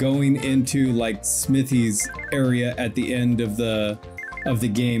like going into like Smithy's area at the end of the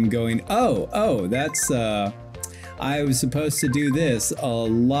game going, oh, that's I was supposed to do this a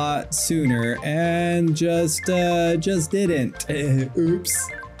lot sooner and just didn't. Oops.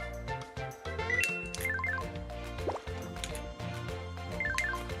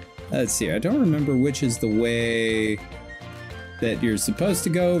 Let's see, I don't remember which is the way that you're supposed to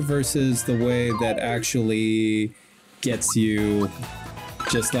go versus the way that actually gets you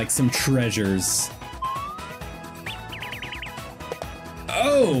just like some treasures.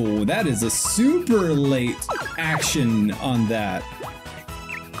 Oh, that is a super late action on that.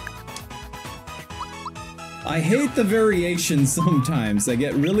 I hate the variations sometimes. I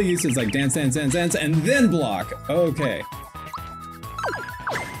get really used to it's like dance, and then block. Okay.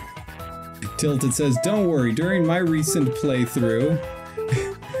 Tilted says, don't worry, during my recent playthrough,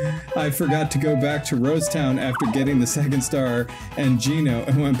 I forgot to go back to Rosetown after getting the second star and Geno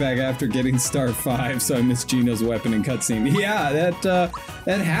and went back after getting star 5, so I missed Geno's weapon and cutscene. Yeah,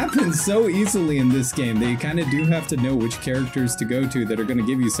 that happens so easily in this game that you kind of do have to know which characters to go to that are going to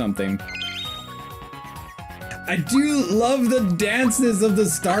give you something. I do love the dances of the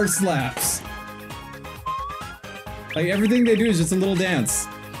star slaps. Like everything they do is just a little dance.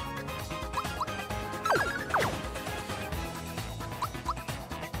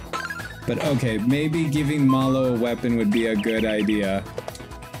 But okay, maybe giving Malo a weapon would be a good idea.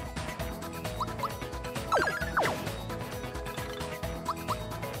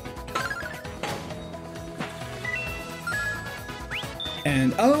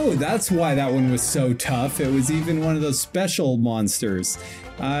 And oh, that's why that one was so tough. It was even one of those special monsters.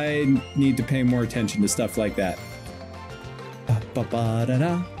 I need to pay more attention to stuff like that.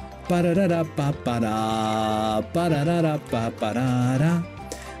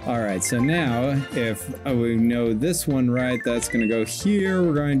 Alright, so now, if we know this one right, that's gonna go here.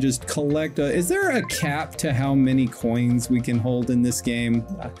 We're going to just collect is there a cap to how many coins we can hold in this game?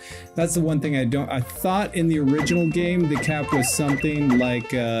 That's the one thing I thought in the original game the cap was something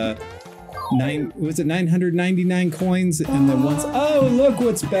like, 999 coins? And then once, oh, look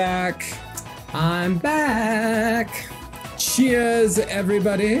what's back! I'm back! Cheers,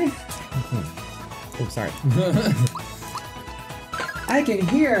 everybody! Oh, sorry. I can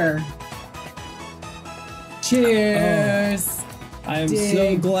hear. Cheers. I am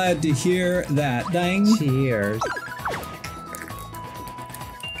so glad to hear that. Dang. Cheers.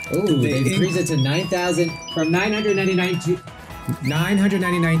 Ooh, they increased it to 9,000 from 999 to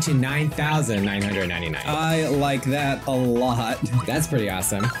 9,999. I like that a lot. That's pretty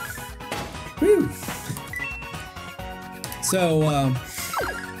awesome. Whew. So,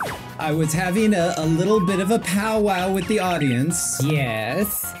 I was having a little bit of a powwow with the audience.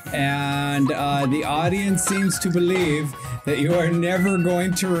 Yes. And the audience seems to believe that you are never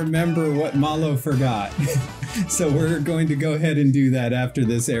going to remember what Malo forgot. So we're going to go ahead and do that after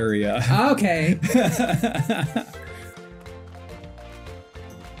this area. Okay.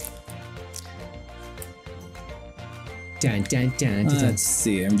 Dun, dun, dun, dun, dun. Let's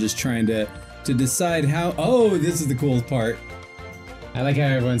see. I'm just trying to decide how. Oh, this is the cool part. I like how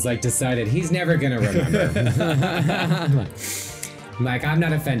everyone's like decided he's never gonna remember. Like, I'm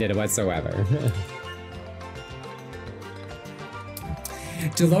not offended whatsoever.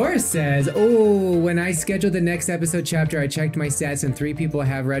 Dolores says, oh, when I scheduled the next episode chapter, I checked my stats and 3 people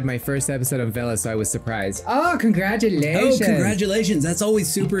have read my first episode of Vela, so I was surprised. Oh, congratulations. Oh, congratulations. That's always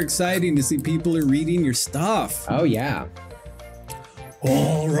super exciting to see people are reading your stuff. Oh, yeah.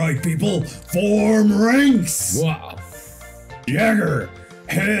 All right, people, form ranks. Wow. Jagger,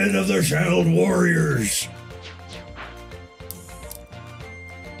 head of the Shelled Warriors.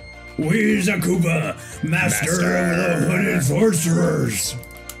 Wizakuba, master of the Hooded Sorcerers.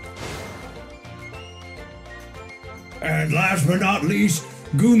 And last but not least,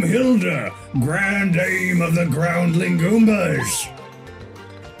 Goomhilda, Grand Dame of the Groundling Goombas.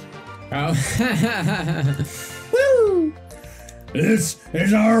 Oh. Woo! This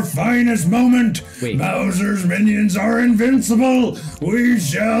is our finest moment. Wait. Bowser's minions are invincible. We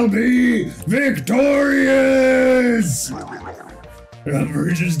shall be victorious. The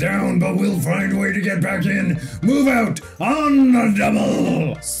bridge is down, but we'll find a way to get back in. Move out on the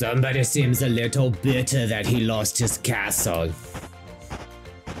double. Somebody seems a little bitter that he lost his castle.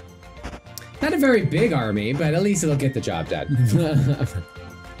 Not a very big army, but at least it'll get the job done.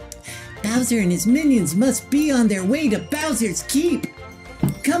 Bowser and his minions must be on their way to Bowser's Keep.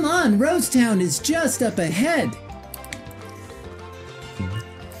 Come on, Rosetown is just up ahead.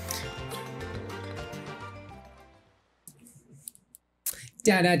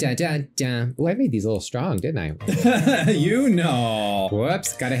 Da da da da da. Oh, I made these a little strong, didn't I? You know.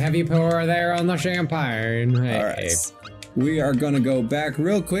 Whoops, got a heavy pour there on the champagne. Hey. All right. We are going to go back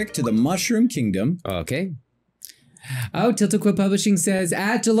real quick to the Mushroom Kingdom. Okay. Oh, Tilted Quill Publishing says,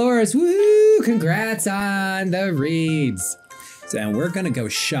 at Dolores, woo! Congrats on the reads. And we're going to go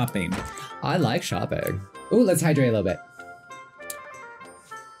shopping. I like shopping. Ooh, let's hydrate a little bit.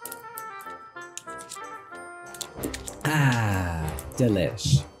 Ah,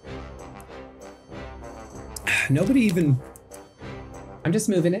 delish. Nobody even... I'm just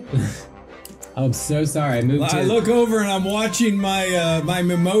moving it. Oh, I'm so sorry. I moved I look over and I'm watching my my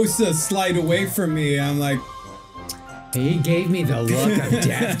mimosa slide away from me. I'm like... He gave me the look of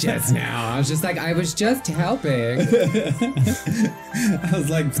death just now. I was just like, I was just helping. I was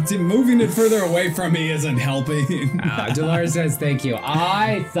like, moving it further away from me isn't helping. Dolores says thank you.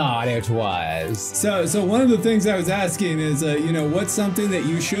 I thought it was. So one of the things I was asking is, you know, what's something that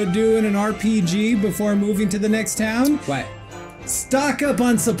you should do in an RPG before moving to the next town? What? Stock up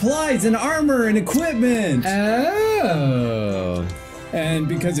on supplies and armor and equipment. Oh. And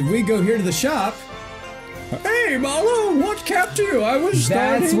because if we go here to the shop... Hey, Malo, what kept you? I was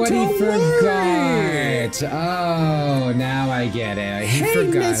starting That's what to he worry. forgot. Oh, now I get it. He Hey,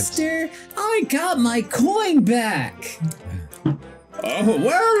 forgot. mister, I got my coin back. Oh,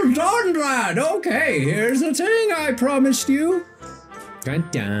 well done, lad. Okay, here's the thing I promised you. Dun,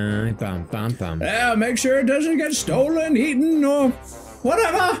 dun, bum, bum, bum. Yeah, make sure it doesn't get stolen, eaten, or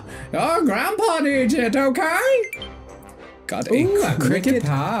whatever. Your grandpa needs it, okay? Got Ooh, a cricket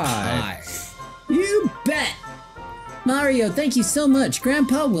pie. You bet. Mario, thank you so much.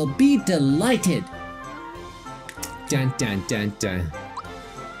 Grandpa will be delighted. Dun, dun, dun, dun.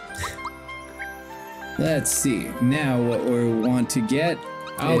 Let's see. Now what we want to get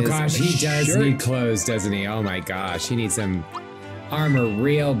Oh is gosh, a he does shirt. need clothes, doesn't he? Oh my gosh, he needs some armor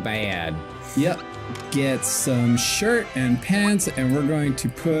real bad. Yep. Get some shirt and pants, and we're going to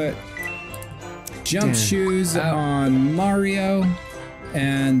put jump shoes on Mario.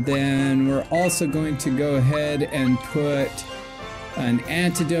 And then we're also going to go ahead and put an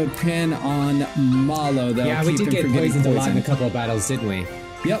antidote pin on Malo. Yeah, we did get poisoned a lot in a couple of battles, didn't we?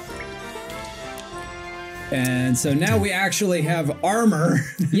 Yep. And so now we actually have armor.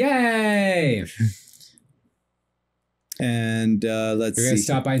 Yay! And let's see. We're gonna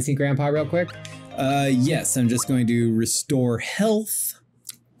stop by and see Grandpa real quick. Yes, I'm just going to restore health.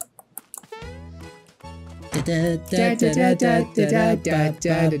 This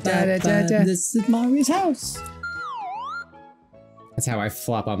is Mario's house. That's how I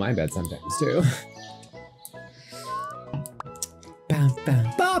flop on my bed sometimes too.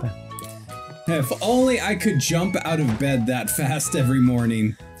 Bop. If only I could jump out of bed that fast every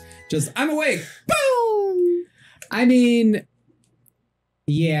morning. Just, I'm awake. Boom! I mean,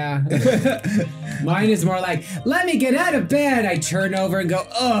 yeah. Mine is more like, let me get out of bed. I turn over and go,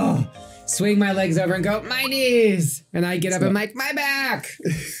 oh. Swing my legs over and go, my knees. And I get up and I'm like, my back.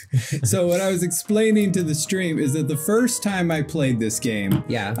 So what I was explaining to the stream is that the first time I played this game,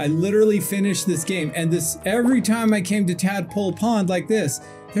 yeah, I literally finished this game, and this every time I came to Tadpole Pond like this,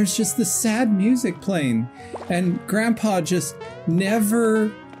 there's just the sad music playing, and Grandpa just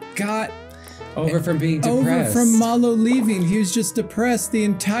never got over from being depressed. Over from Malo leaving. He was just depressed the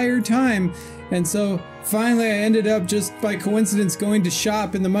entire time. And so finally I ended up just by coincidence going to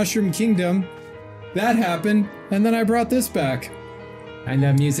shop in the Mushroom Kingdom. That happened, and then I brought this back. And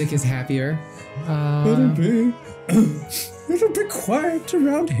the music is happier. It'll be quiet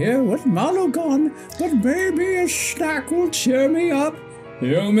around here with Malo gone, but maybe a snack will cheer me up.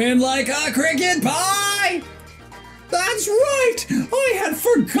 You mean like a cricket pie? That's right! I had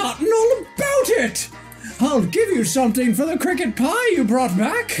forgotten all about it! I'll give you something for the cricket pie you brought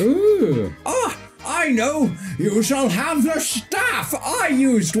back. Ooh. Ah, I know! You shall have the staff I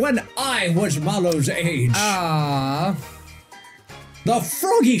used when I was Malo's age. Ah. The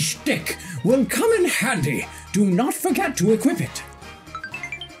froggy stick will come in handy. Do not forget to equip it.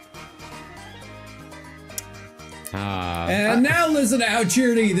 And now listen to how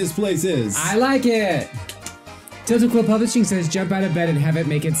cheery this place is. I like it. Tilted Quill Publishing says jump out of bed and have it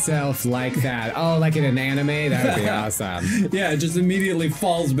make itself like that. Oh, like in an anime? That would be awesome. Yeah, it just immediately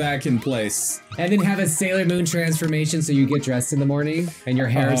falls back in place. And then have a Sailor Moon transformation so you get dressed in the morning and your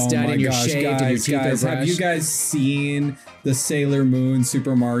hair is done and you're shaved and your teeth are brushed. Have you guys seen the Sailor Moon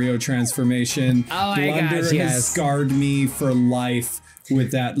Super Mario transformation? Oh my Blunder gosh, yes. has scarred me for life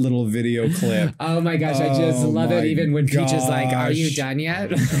with that little video clip. Oh my gosh, I just love it even when Peach is like, are you done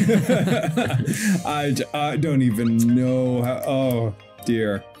yet? I don't even know how, oh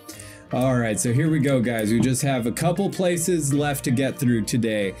dear. All right, so here we go, guys. We just have a couple places left to get through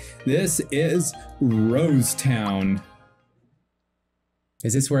today. This is Rosetown.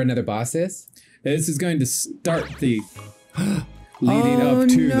 Is this where another boss is? This is going to start the leading up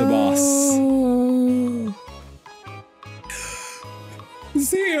to the boss.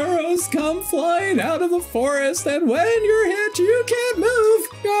 The arrows come flying out of the forest, and when you're hit, you can't move.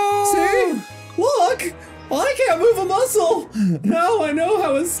 No. See? Look! I can't move a muscle! Now I know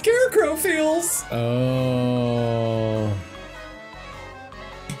how a scarecrow feels! Oh.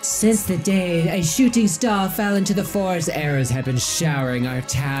 Since the day a shooting star fell into the forest, arrows have been showering our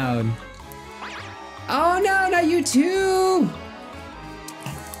town. Oh no, not you too!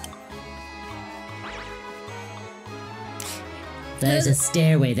 There's a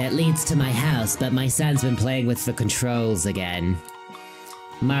stairway that leads to my house, but my son's been playing with the controls again.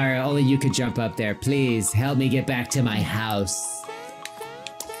 Mario, only you could jump up there. Please, help me get back to my house.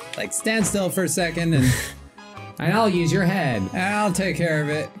 Like, stand still for a second and I'll use your head. I'll take care of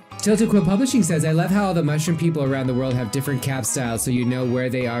it. Tilted Quill Publishing says, I love how all the mushroom people around the world have different cap styles so you know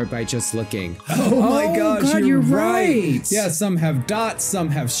where they are by just looking. Oh my gosh, God, you're right. Yeah, some have dots, some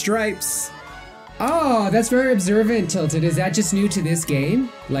have stripes. Oh, that's very observant, Tilted. Is that just new to this game?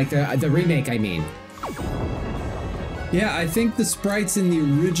 Like the remake, I mean. Yeah, I think the sprites in the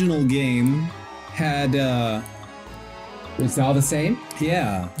original game had, It's all the same?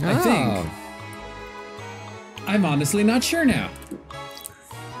 yeah, Oh. I think. I'm honestly not sure now.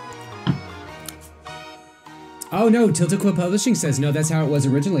 Oh no, Tilted Quill Publishing says, no, that's how it was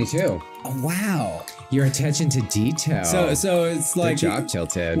originally too. Oh, wow. Your attention to detail. So it's like, good job,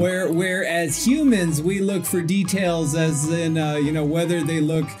 Tilted. where as humans we look for details, as in you know, whether they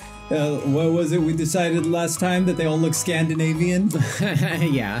look. What was it we decided last time, that they all look Scandinavian?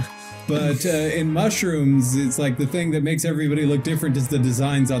 Yeah. But in mushrooms, it's like the thing that makes everybody look different is the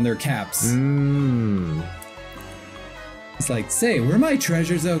designs on their caps. Mmm. It's like, say, were my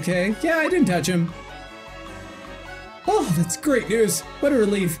treasures okay? Yeah, I didn't touch them. Oh, that's great news. What a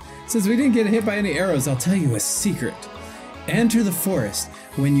relief. Since we didn't get hit by any arrows, I'll tell you a secret. Enter the forest.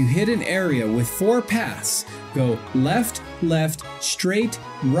 When you hit an area with 4 paths, go left, left, straight,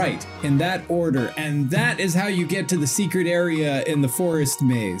 right, in that order. And that is how you get to the secret area in the forest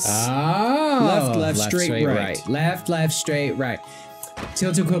maze. Oh. Left, straight, right. Left, left, straight, right.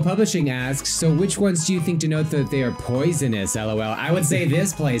 Tilted Quill Publishing asks, so which ones do you think denote that they are poisonous, LOL? I would say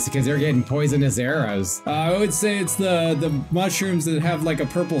this place, because they're getting poisonous arrows. I would say it's the mushrooms that have like a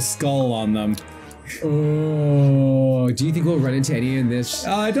purple skull on them. Oh, do you think we'll run into any in this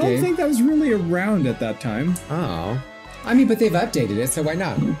I don't think that was really around at that time. Oh. I mean, but they've updated it, so why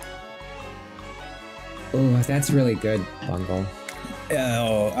not? Oh, that's really good, Bungle.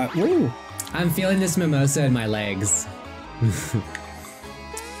 Ooh. I'm feeling this mimosa in my legs.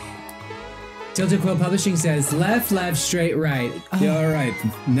 Tilted Quill Publishing says left, left, straight, right. Yeah, all right.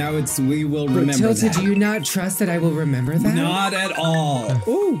 Now we will remember Tilted, that. do you not trust that I will remember that? Not at all.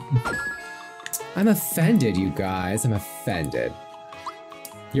 Ooh. I'm offended, you guys. I'm offended.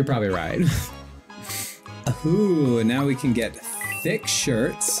 You're probably right. Ooh, now we can get thick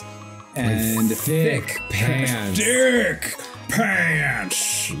shirts and thick pants. Thick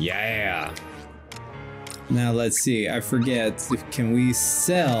pants. Yeah. Now let's see. I forget. Can we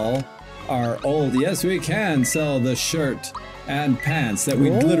sell our old? Yes, we can sell the shirt and pants that we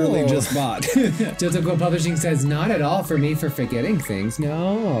literally just bought. Tilted Quill Publishing says not at all for me for forgetting things.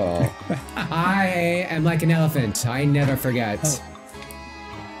 No. I am like an elephant. I never forget. Oh.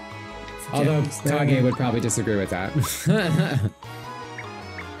 Although Kage would probably disagree with that.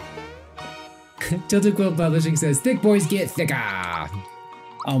 Tilted Quill Publishing says, thick boys get thicker.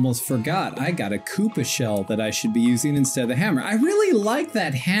 Almost forgot. I got a Koopa shell that I should be using instead of the hammer. I really like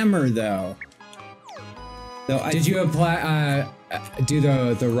that hammer though. Did you apply, do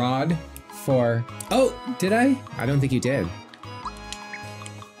the rod for... Oh, did I? I don't think you did.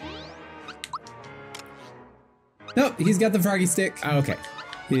 Nope, he's got the froggy stick. Oh, okay.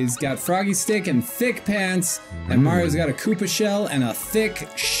 He's got froggy stick and thick pants, and Mario's got a Koopa shell and a thick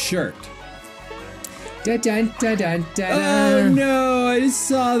shirt. Dun, dun, dun, dun, dun, Oh no, I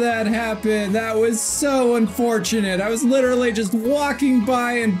saw that happen. That was so unfortunate. I was literally just walking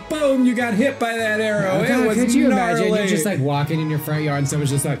by and boom, you got hit by that arrow. Oh, God, it was could you gnarly. imagine? You're just like walking in your front yard and someone's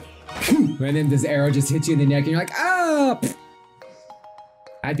just like, and then this arrow just hits you in the neck and you're like, oh!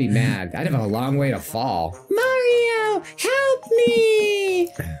 I'd be mad. I'd have a long way to fall. Mario, help me!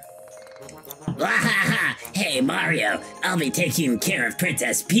 Hey, Mario, I'll be taking care of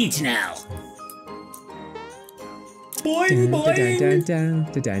Princess Peach now. Boing, boing. Dun, dun,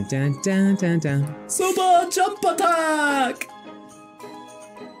 dun, dun, dun, dun, dun, dun. Super jump attack.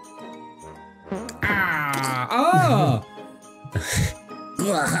 Ah! Oh!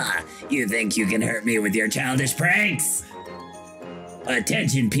 You think you can hurt me with your childish pranks?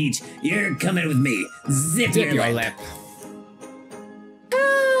 Attention, Peach, you're coming with me. Zip your lip.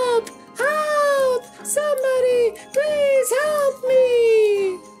 Help! Help! Somebody, please help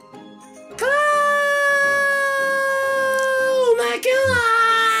me! Oh my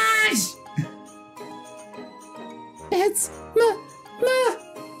gosh! It's Mom!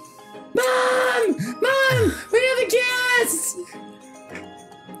 We have a guest!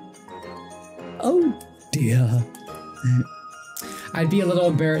 Oh dear. I'd be a little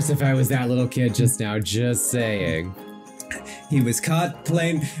embarrassed if I was that little kid just now, just saying. He was caught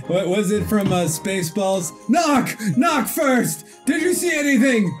playing, what was it from Spaceballs? Knock! Knock first! Did you see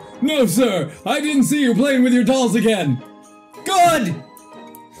anything? No, sir. I didn't see you playing with your dolls again. Good!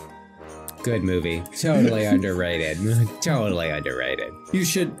 Good movie. Totally underrated. Totally underrated. You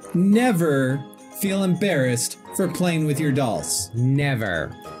should never feel embarrassed for playing with your dolls.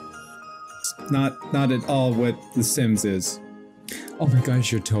 Never. Not at all what The Sims is. Oh my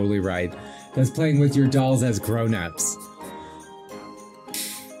gosh, you're totally right. That's playing with your dolls as grown-ups.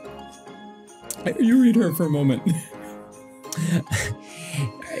 You read her for a moment.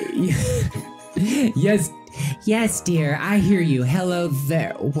 Yes, dear, I hear you. Hello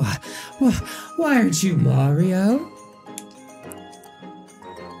there. Why aren't you Mario?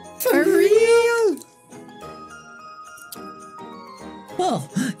 For real? Oh,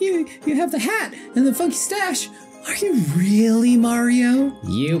 you have the hat and the funky stash. Are you really Mario?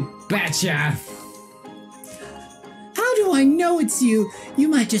 You betcha. How do I know it's you? You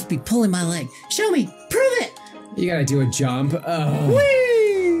might just be pulling my leg. Show me! Prove it! You gotta do a jump. Oh.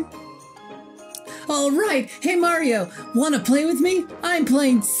 Whee! Alright, hey Mario, wanna play with me? I'm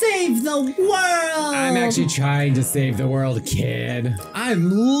playing Save the World! I'm actually trying to save the world, kid. I'm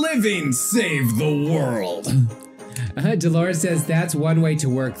living Save the World. Dolores says that's one way to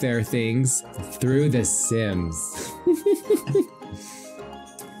work their things through The Sims.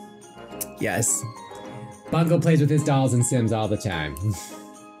 Yes. Bungle plays with his dolls and Sims all the time.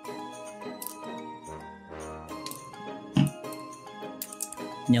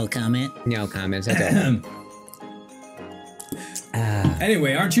 No comment. No comments. I don't.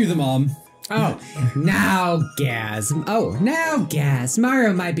 Anyway, aren't you the mom? Oh, now gas. Oh, now gas.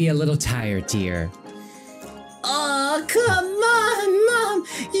 Mario might be a little tired, dear. Oh, come on, Mom!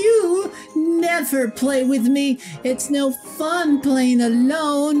 You never play with me. It's no fun playing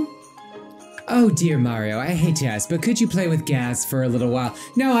alone. Oh, dear Mario, I hate to ask, but could you play with gas for a little while?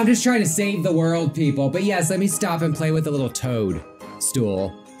 No, I'm just trying to save the world, people. But yes, let me stop and play with a little toad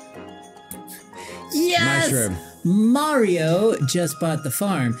stool. Yes! Mushroom. Mario just bought the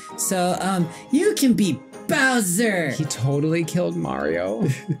farm, so you can be Bowser. He totally killed Mario.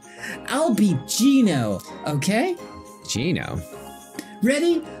 I'll be Geno, okay? Geno.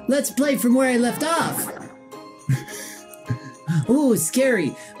 Ready? Let's play from where I left off. Ooh,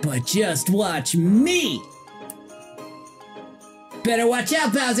 scary, but just watch me. Better watch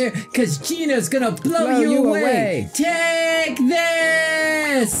out, Bowser, because Geno's gonna blow you away. Take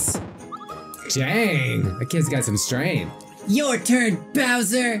this! Dang, that kid's got some strain. Your turn,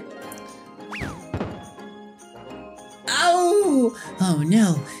 Bowser. Oh! Oh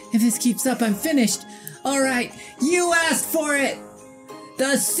no, if this keeps up, I'm finished. All right, you asked for it.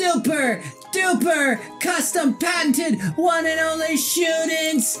 The super duper custom patented one and only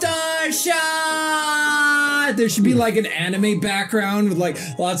shooting star shot. There should be like an anime background with like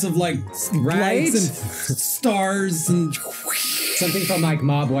lots of like Right? lights and stars and Something from like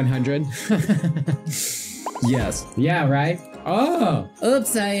Mob 100. yes. Yeah, right? Oh.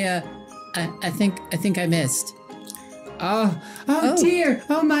 Oops, I think I missed. Oh dear.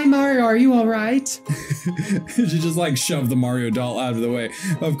 Oh my Mario, are you all right? She just like shoved the Mario doll out of the way.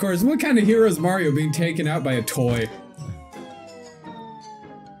 Of course, what kind of hero is Mario being taken out by a toy?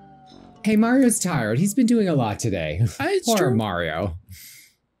 Hey, Mario's tired. He's been doing a lot today. It's Poor true. Mario.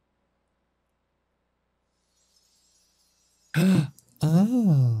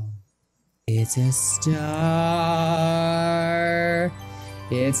 Oh. It's a star.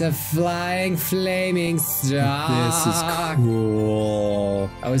 It's a flying, flaming star. This is cool.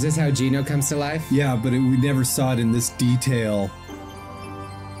 Oh, is this how Geno comes to life? Yeah, but we never saw it in this detail.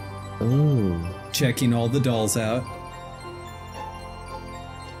 Ooh. Checking all the dolls out.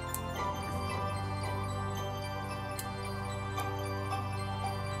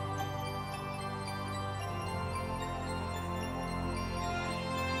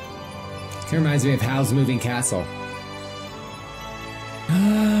 It reminds me of Hal's Moving Castle.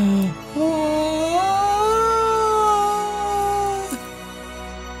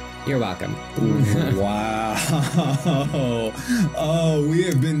 You're welcome. Wow. Oh, we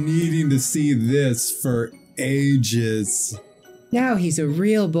have been needing to see this for ages. Now he's a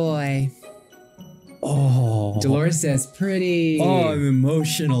real boy. Oh. Dolores says pretty. Oh, I'm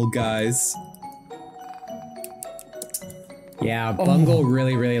emotional, guys. Yeah, Bungle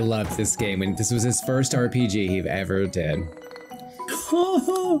really, really loved this game, and this was his first RPG he ever did.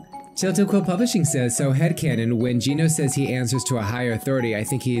 Tilted Quill Publishing says, so headcanon, when Geno says he answers to a higher authority, I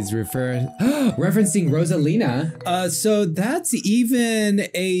think he's referencing Rosalina. So that's even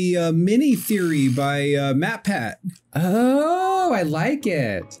a mini theory by MatPat. Oh, I like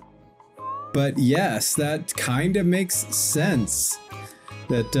it. But yes, that kind of makes sense.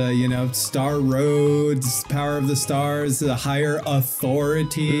 That, you know, Star Roads, Power of the Stars, a higher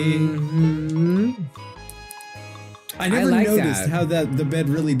authority. Mm-hmm. I never like noticed that. how the bed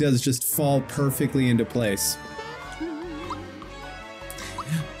really does just fall perfectly into place.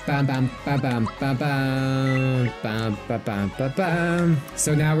 Bam, bam, bam, bam, bam, bam, bam, bam, bam, bam, bam.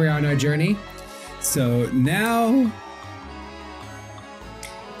 So now we're on our journey. So now...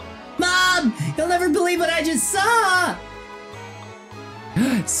 Mom, you'll never believe what I just saw.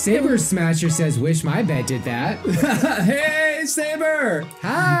 Saber Smasher says, wish my bed did that. Hey, Saber!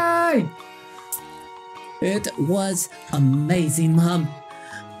 Hi! It was amazing, Mom.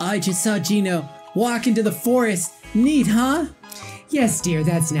 I just saw Geno walk into the forest. Neat, huh? Yes, dear,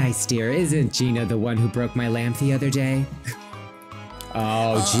 that's nice, dear. Isn't Geno the one who broke my lamp the other day?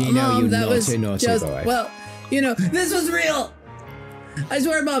 Oh, Geno, Mom, you that was naughty just, boy. well, you know, this was real. I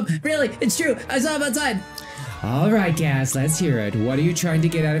swear, Mom, really, it's true. I saw him outside. All right, Gaz, let's hear it. What are you trying to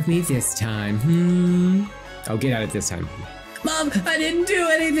get out of me this time? Oh, get out of it this time. Mom, I didn't do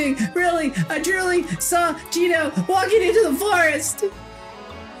anything. Really, I truly saw Geno walking into the forest.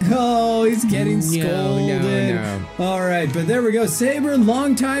 Oh, he's getting No, scolded. no. All right, but there we go. Saber,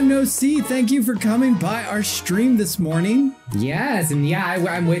 long time no see. Thank you for coming by our stream this morning. Yes, and yeah,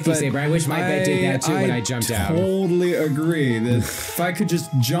 I'm with you, But Saber. I wish my bed did that too when I jumped out. totally agree that if I could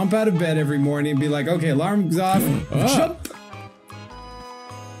just jump out of bed every morning and be like, okay, alarm's off, jump.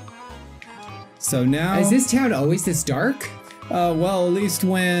 So now, Is this town always this dark? well, at least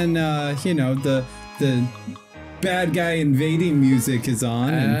when you know the bad guy invading music is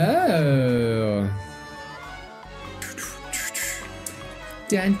on. Oh.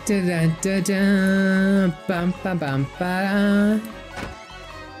 Dun, dun, dun, dun, dun, bum, bum, bum, ba.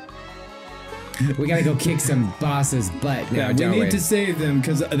 We gotta go kick some boss's butt now, Yeah, we don't we? need to save them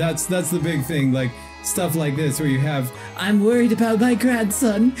because that's the big thing. Like stuff like this where you have, I'm worried about my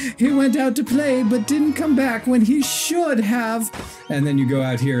grandson. He went out to play but didn't come back when he should have. and then you go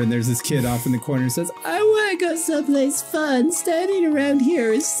out here and there's this kid off in the corner who says, I want to go someplace fun. Standing around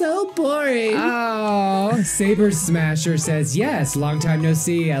here is so boring. Oh, Saber Smasher says, yes, long time no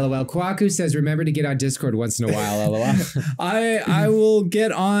see, LOL. Kwaku says, remember to get on Discord once in a while, LOL. I will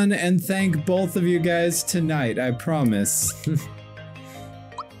get on and thank both of you guys tonight, I promise.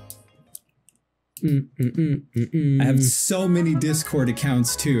 I have so many Discord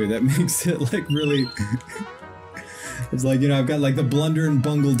accounts too, that makes it like really... It's like, you know, I've got like the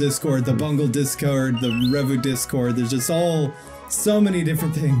Blunder'N'Bungle Discord, the Bungle Discord, the Revu Discord. There's just all so many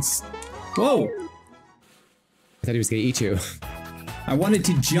different things. Whoa! I thought he was gonna eat you. I wanted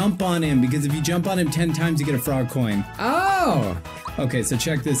to jump on him because if you jump on him 10 times, you get a frog coin. Oh! Okay, so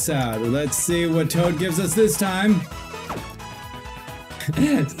check this out. Let's see what Toad gives us this time.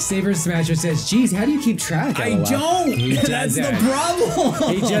 Saber Smasher says, geez, how do you keep track? I LOL? don't! He That's the doesn't.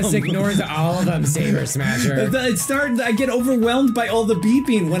 problem! He just ignores all of them, Saber Smasher. I get overwhelmed by all the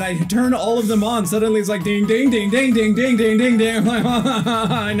beeping. When I turn all of them on, suddenly it's like ding, ding, ding, ding, ding, ding, ding, ding, ding.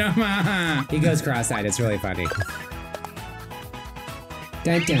 I'm like, He goes cross-eyed, it's really funny.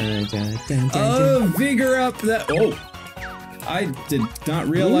 Dun, dun, dun, dun, dun, oh, vigor up that. Oh. I did not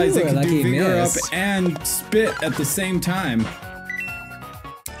realize Ooh, it could lucky do vigor miss. up and spit at the same time.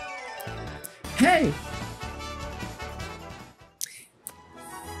 Hey!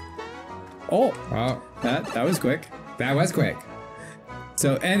 Oh, Oh, that was quick. that was quick.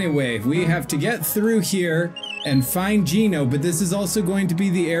 So anyway, we have to get through here and find Geno, but this is also going to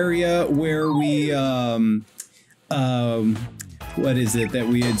be the area where we, what is it that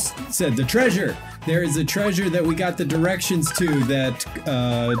we had said? The treasure! There is a treasure that we got the directions to that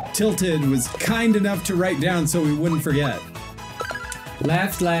Tilted was kind enough to write down so we wouldn't forget.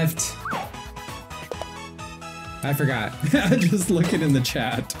 Left, left. I forgot. Just looking in the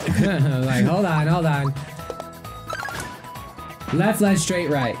chat. Like, hold on, hold on. Left, left, straight,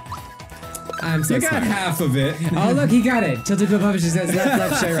 right. I'm so You got smart. half of it. Oh, look, he got it. Tilted Quill Publisher says left,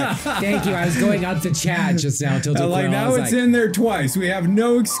 left, straight, right. Thank you. I was going up the chat just now, Tilted Quill. Like now it's in there twice. We have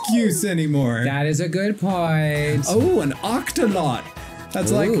no excuse anymore. That is a good point. Oh, an Octolot.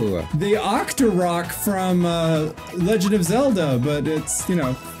 That's like Ooh. the Octorok from Legend of Zelda, but it's, you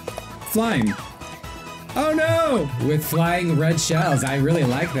know, flying. Oh no! With flying red shells. I really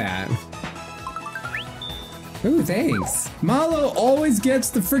like that. Ooh, thanks. Malo always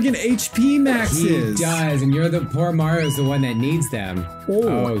gets the friggin' HP maxes. He does, and you're the poor Mario's the one that needs them.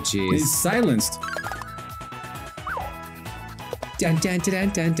 Oh, jeez. He's silenced. Dun, dun, dun,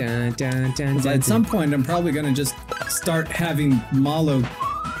 dun, dun, dun, dun, dun, At some point, I'm probably gonna just start having Malo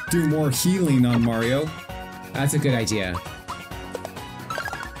do more healing on Mario. That's a good idea.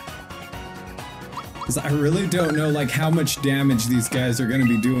 Because I really don't know like how much damage these guys are going to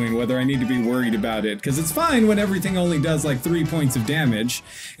be doing, whether I need to be worried about it. Because it's fine when everything only does like 3 points of damage.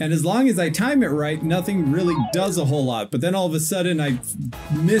 And as long as I time it right, nothing really does a whole lot. But then all of a sudden I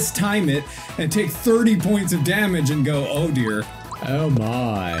mistime it and take 30 points of damage and go, oh dear. Oh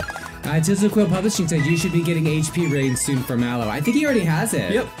my. Tilted Quill Publishing said you should be getting HP rain soon for Mallow. I think he already has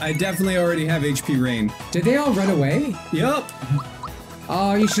it. Yep, I definitely already have HP rain. Did they all run away? Yep.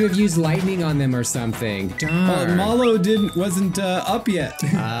 Oh, you should have used lightning on them or something. Darn. Malo wasn't up yet.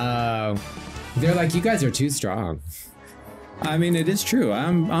 Oh. They're like, you guys are too strong. I mean, it is true.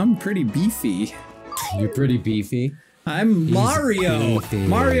 I'm pretty beefy. You're pretty beefy. I'm Mario. beefy.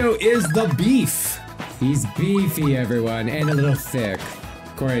 Mario is the beef. He's beefy, everyone, and a little thick,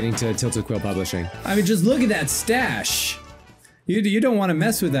 according to Tilted Quill Publishing. I mean, just look at that stash. You don't want to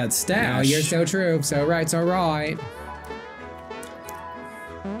mess with that stash. Oh, you're so true. So right, so right.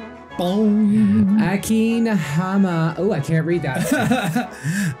 Boom. Akinahama. Oh, I can't read that.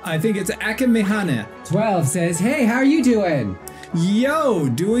 I think it's Akamehane. 12 says, hey, how are you doing? Yo,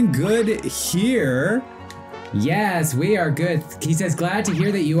 doing good here. Yes, we are good. He says, glad to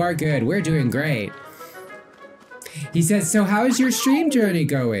hear that you are good. We're doing great. He says, so how is your stream journey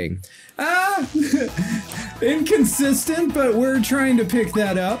going? Inconsistent, but we're trying to pick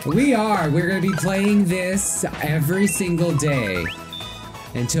that up. We are. We're going to be playing this every single day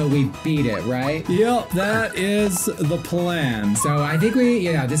until we beat it, right? Yep, that is the plan. So I think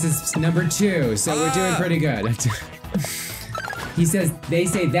this is number 2, so we're doing pretty good. He says, they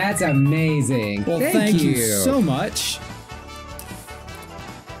say that's amazing. Well, thank you so much.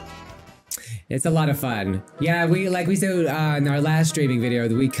 It's a lot of fun. Yeah, we said in our last streaming video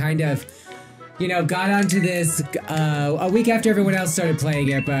that we kind of, you know, got onto this a week after everyone else started playing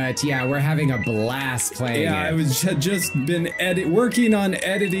it, but yeah, we're having a blast playing it. Yeah, had just been working on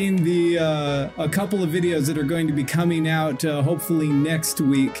editing the a couple of videos that are going to be coming out hopefully next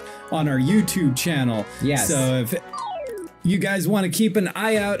week on our YouTube channel. Yes. So if you guys want to keep an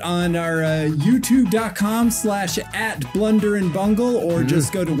eye out on our youtube.com/@Blunder'N'Bungle or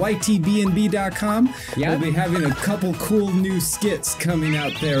just go to ytbnb.com. Yep. We'll be having a couple cool new skits coming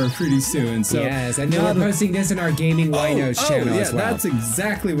out there pretty soon. So yes, and then we're posting this in our Gaming Wineos channel as well. That's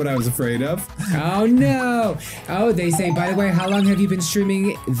exactly what I was afraid of. Oh no! Oh, they say, by the way, how long have you been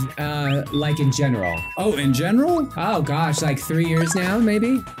streaming, like in general? Oh, in general? Oh gosh, like 3 years now,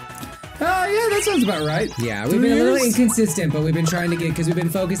 maybe? Yeah, that sounds about right. Yeah, we've been a little inconsistent, but we've been trying to get, because we've been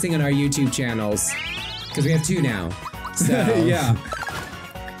focusing on our YouTube channels, because we have 2 now. So yeah.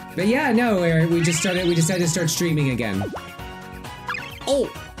 But yeah, no, we decided to start streaming again. Oh.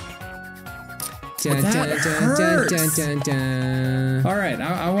 Dun, That dun, hurts. dun, dun, dun, dun. All right,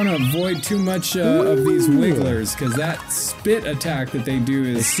 I want to avoid too much of these wigglers because that spit attack that they do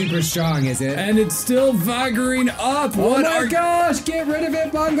is It's super strong, is it? and it's still vigoring up. Oh What my are gosh, get rid of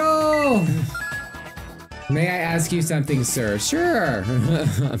it, Bungle! May I ask you something, sir? Sure.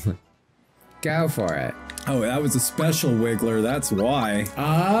 Go for it. Oh, that was a special wiggler. That's why.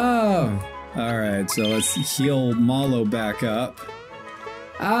 Oh. All right, so let's heal Malo back up.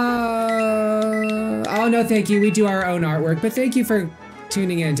 Oh no, thank you. We do our own artwork, but thank you for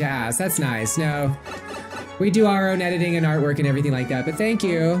tuning in to us. That's nice. No, we do our own editing and artwork and everything like that, but thank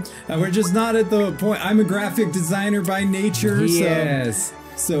you. We're just not at the point. I'm a graphic designer by nature, Yes.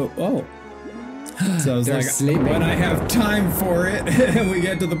 So I was They're like, sleeping. when I have time for it, and we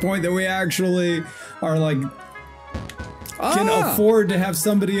get to the point that we actually are like can afford to have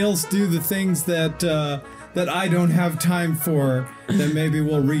somebody else do the things that I don't have time for, then maybe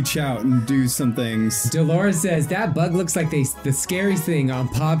we'll reach out and do some things. Dolores says, that bug looks like the scariest thing on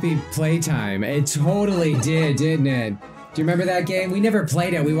Poppy Playtime. It totally did, didn't it? Do you remember that game? We never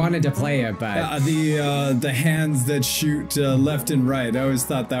played it. We wanted to play it, but... the hands that shoot left and right. I always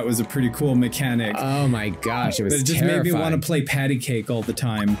thought that was a pretty cool mechanic. Oh my gosh, it was But it just terrifying. made me want to play patty cake all the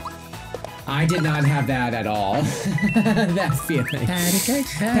time. I did not have that at all. That feeling. Patty cake,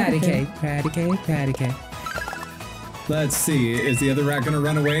 patty cake, patty cake, patty cake. Let's see, is the other rat gonna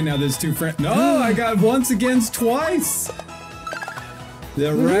run away? Now there's 2 friends. No, I got once against twice!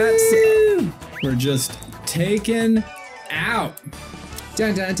 The rats were just taken out.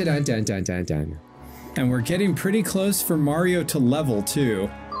 Dun dun dun dun dun dun dun. And we're getting pretty close for Mario to level 2.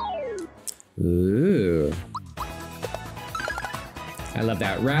 Ooh. I love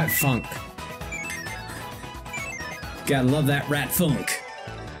that rat funk. Gotta love that rat funk.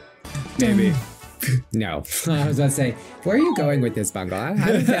 Maybe. No. I was about to say, where are you going with this, Bungle?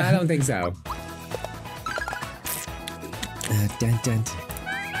 I don't think so. Dun, dun.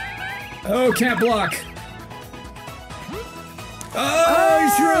 Oh, can't block. Oh, he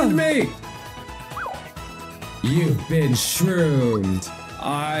shroomed me. You've been shroomed.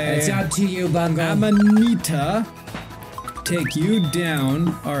 It's up to you, Bungle. Amanita, take you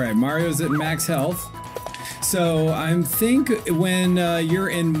down. All right, Mario's at max health. So I think when you're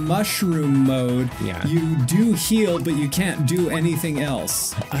in mushroom mode, Yeah. you do heal, but you can't do anything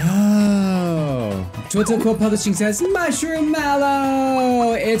else. Oh. Twitter Quill Publishing says, Mushroom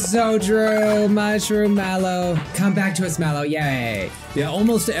Mallow! It's so true, Mushroom Mallow. Come back to us, Mallow, yay. Yeah,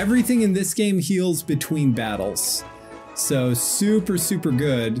 almost everything in this game heals between battles. So super, super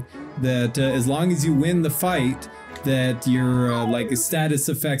good that as long as you win the fight, that your like status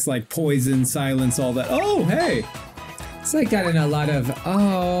effects like poison, silence, all that. Oh, hey! It's like got in a lot of,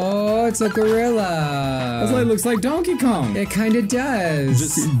 oh, it's a gorilla. That's why it looks like Donkey Kong. It kind of does.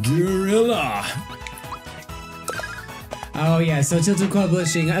 Just gorilla. Oh yeah, so Tilted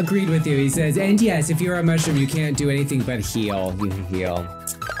Publishing agreed with you. He says, and yes, if you're a mushroom, you can't do anything but heal. You heal.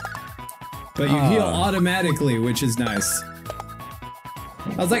 But you heal automatically, which is nice.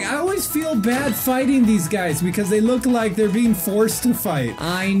 I was like, I always feel bad fighting these guys because they look like they're being forced to fight.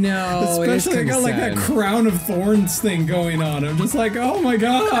 I know. Especially I got like that crown of thorns thing going on. I'm just like, oh my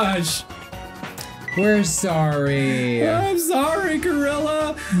gosh. We're sorry. I'm sorry,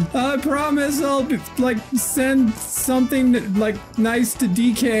 Gorilla. I promise I'll like send something like nice to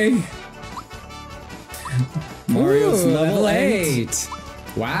DK. Mario's Ooh, level 8.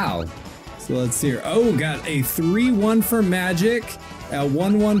 Wow. So let's see here. Oh, got a 3-1 for magic, a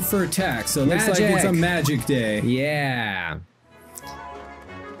 1-1 for attack. So it looks like it's a magic day. Yeah.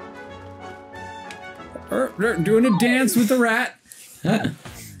 Doing a dance with the rat.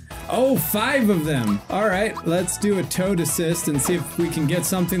 Oh, 5 of them. All right, let's do a toad assist and see if we can get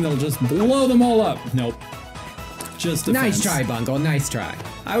something that'll just blow them all up. Nope. Just a Nice try, Bungle. Nice try.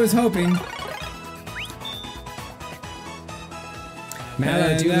 I was hoping.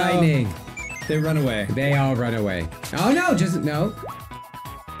 Mallow, do lightning. They run away. They all run away. Oh no, just no.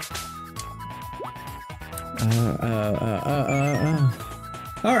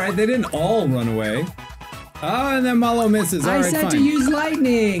 All right, they didn't all run away. Oh, and then Mallow misses. All I right, said fine. to use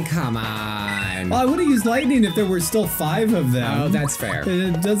lightning. Come on. Well, I would have used lightning if there were still 5 of them. Oh, that's fair.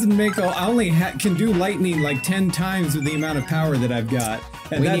 It doesn't make. I only can do lightning like 10 times with the amount of power that I've got.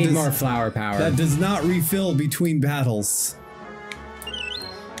 And We need more flower power. That does not refill between battles.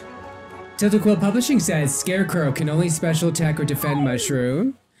 Tilted Quill Publishing says Scarecrow can only special attack or defend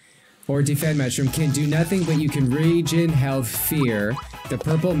mushroom. Or defend mushroom can do nothing, but you can regen, health, fear. The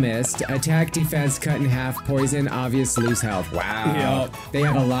purple mist, attack, defense, cut in half, poison, obvious, lose health. Wow. Yep. They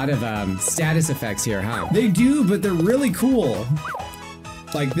have a lot of status effects here, huh? They do, but they're really cool.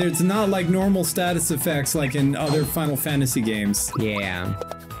 Like, it's not like normal status effects like in other Final Fantasy games. Yeah.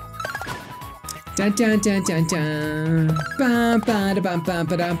 Dun dun dun dun dun. Bum, ba, da, bum, bum,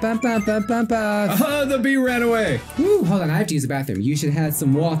 ba, dum, bum, bum, bum, bum, bum. Oh, the bee ran away. Woo, hold on, I have to use the bathroom. You should have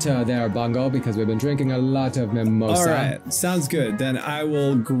some water there, Bungle, because we've been drinking a lot of mimosa. All right, sounds good. Then I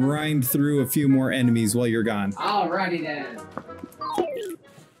will grind through a few more enemies while you're gone. Alrighty then.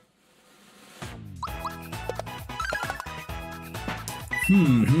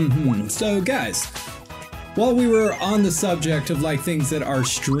 So, guys, while we were on the subject of like things that our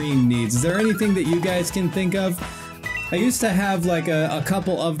stream needs, is there anything that you guys can think of? I used to have like a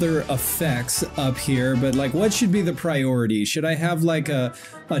couple other effects up here, but like what should be the priority? Should I have like a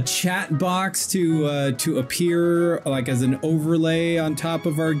chat box to appear like as an overlay on top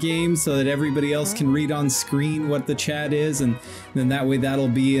of our game so that everybody else can read on screen what the chat is, and then that way that'll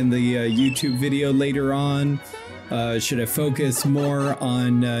be in the YouTube video later on? Should I focus more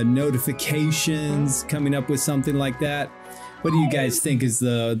on notifications, coming up with something like that? What do you guys think is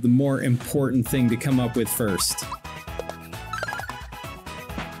the more important thing to come up with first?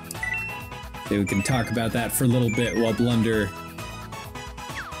 So we can talk about that for a little bit while Blunder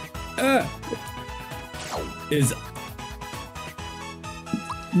is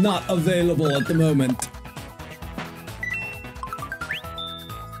not available at the moment.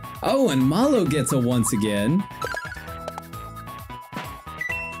 Oh, and Mallow gets a once again.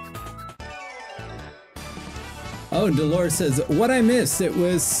 Oh, and Dolores says, what I missed, it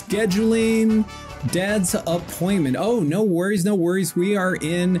was scheduling Dad's appointment. Oh, no worries, no worries. We are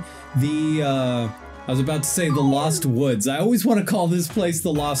in the, I was about to say the Lost Woods. I always want to call this place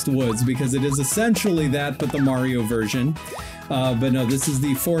the Lost Woods because it is essentially that, but the Mario version. But no, this is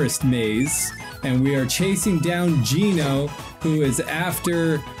the Forest Maze, and we are chasing down Geno, who is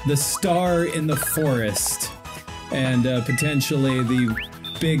after the star in the forest, and potentially the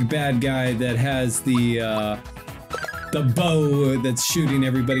big bad guy that has the bow that's shooting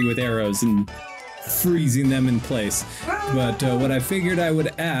everybody with arrows and freezing them in place. But what I figured I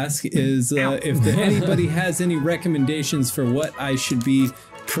would ask is if anybody has any recommendations for what I should be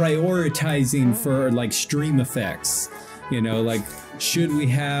prioritizing for like stream effects. You know, like, should we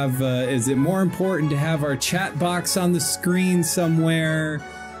have, is it more important to have our chat box on the screen somewhere?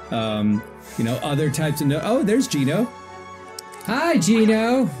 You know, other types of oh, there's Geno. Hi,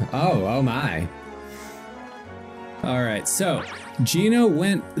 Geno. Oh my. All right, so Geno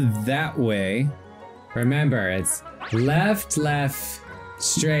went that way. Remember, it's left, left,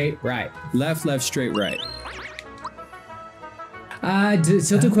 straight, right. Left, left, straight, right.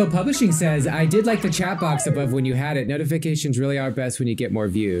 Tilted Quill Publishing says, I did like the chat box above when you had it. Notifications really are best when you get more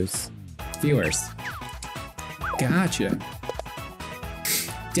viewers. Gotcha.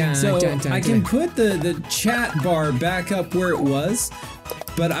 Dun, So dun, dun, I can put the chat bar back up where it was,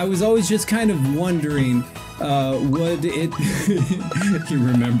 but I was always just kind of wondering, would it... He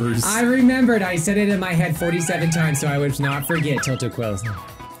remembers. I remembered. I said it in my head 47 times, so I would not forget Tilted Quills.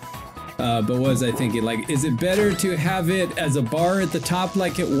 But what was I thinking? Like, is it better to have it as a bar at the top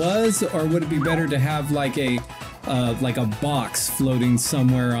like it was, or would it be better to have like a box floating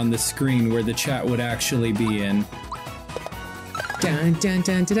somewhere on the screen where the chat would actually be in? Dun dun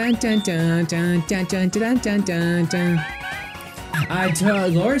dun dun dun dun dun dun dun dun dun dun dun.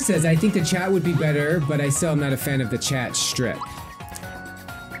 Laura says, I think the chat would be better, but I still am not a fan of the chat strip.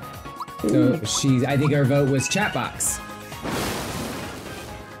 So I think her vote was chat box.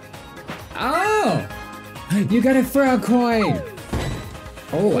 Oh! You got a frog coin!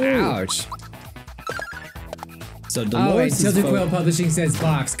 Oh, ouch. So Oh, and Dolores is Tilted Quill Publishing says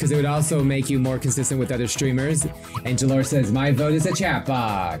box because it would also make you more consistent with other streamers. And Dolores says my vote is a chat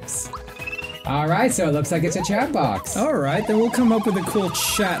box. All right, so it looks like it's a chat box. All right, then we'll come up with a cool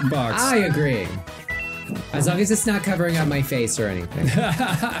chat box. I agree. As long as it's not covering up my face or anything.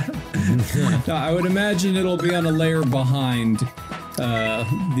 No, I would imagine it'll be on a layer behind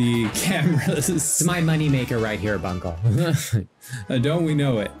the cameras. It's my moneymaker right here, Bungle. Don't we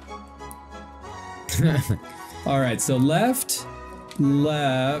know it? All right, so left.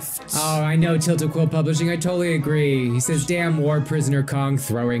 Oh, I know, Tilted Quill Publishing. I totally agree. He says, damn war prisoner Kong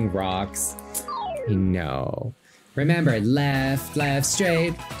throwing rocks. I know. Remember, left,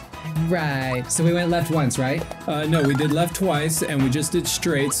 straight, right. So we went left once, right? No, we did left twice, and we just did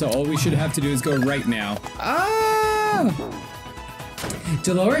straight, so all we should have to do is go right now. Oh!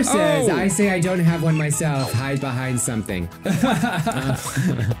 Dolores says, I say I don't have one myself. Hide behind something. I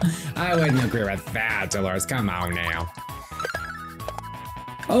wouldn't agree with that, Dolores. Come on now.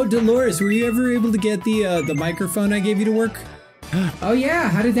 Oh, Dolores, were you ever able to get the microphone I gave you to work? Oh yeah,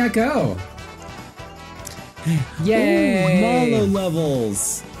 how did that go? Yay! Ooh, Malo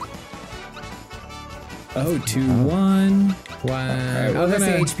levels. Oh, 2-1. One. Right, Oh, that's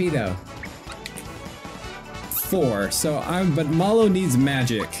the gonna- HP though. 4. So but Malo needs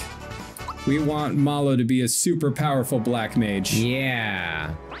magic. We want Malo to be a super powerful black mage.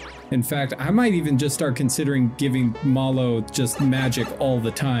 Yeah. In fact, I might even just start considering giving Malo just magic all the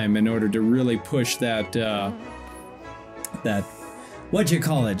time in order to really push that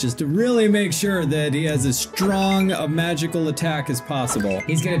just to really make sure that he has as strong a magical attack as possible.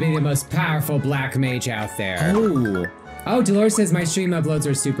 He's gonna be the most powerful black mage out there. Oh. Oh, Dolores says my stream uploads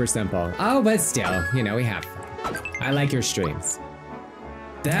are super simple. Oh, but still, you know, we have fun. I like your streams.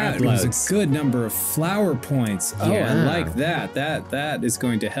 That was a good number of flower points. Oh, I like that. That is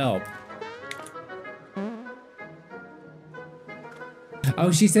going to help.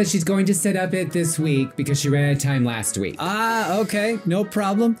 Oh, she said she's going to set up it this week because she ran out of time last week. Ah, okay, no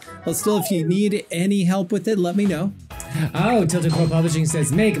problem. Well, still, if you need any help with it, let me know. Oh, Tilted Quill Publishing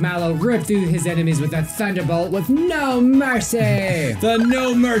says, make Malo rip through his enemies with a thunderbolt with no mercy. The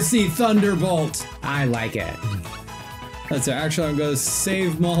No Mercy Thunderbolt. I like it. That's it. Actually, I'm going to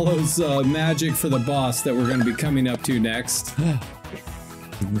save Malo's magic for the boss that we're going to be coming up to next. Dun,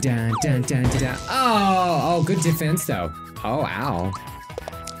 dun, dun, dun, dun. Oh, good defense though. Oh, ow.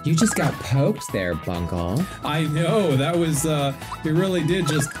 You just got poked there, Bungle. I know, that was, it really did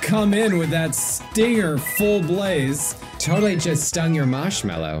just come in with that stinger full blaze. Totally just stung your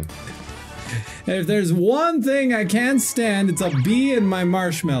marshmallow. If there's one thing I can't stand, it's a bee in my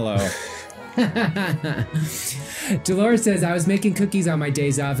marshmallow. Dolores says, I was making cookies on my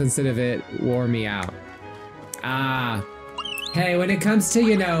days off instead of it wore me out. Ah. Hey, when it comes to,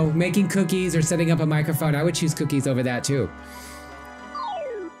 you know, making cookies or setting up a microphone, I would choose cookies over that too.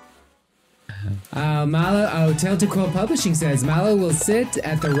 Tilted Quill Publishing says, Malo will sit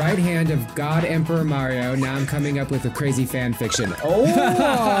at the right hand of God Emperor Mario. Now I'm coming up with a crazy fan fiction. Oh!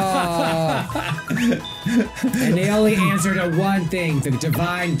 And they only answer to one thing, the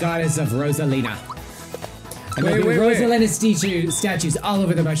divine goddess of Rosalina. And there'll be Rosalina statues all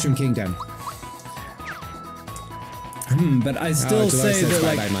over the Mushroom Kingdom. But I still say that,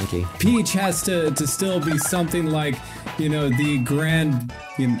 like, monkey. Peach has to still be something like, you know, the grand,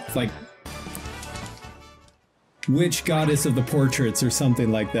 like, witch goddess of the portraits or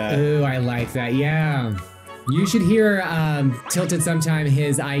something like that. Ooh, I like that, yeah. You should hear Tilted sometime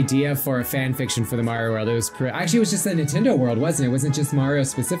his idea for a fan fiction for the Mario world. It was actually, it was just the Nintendo world, wasn't it? It wasn't just Mario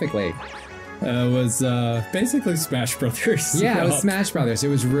specifically. It was basically Smash Brothers. Yeah, it was Smash Brothers. It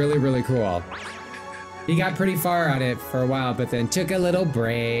was really, really cool. He got pretty far on it for a while, but then took a little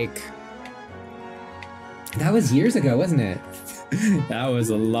break. That was years ago, wasn't it? That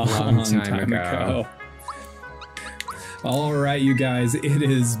was a long time ago. All right, you guys, it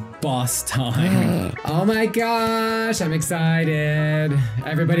is boss time. Oh my gosh, I'm excited.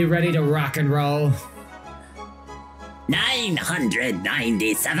 Everybody ready to rock and roll?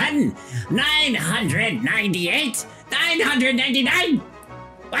 997, 998, 999,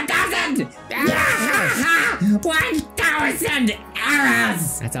 1,000! 1,000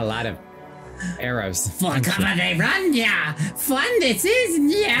 arrows! That's a lot of arrows. For cover they run, yeah. Fun this is,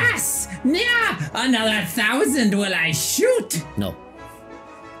 yes. Yeah, another 1,000 will I shoot. No.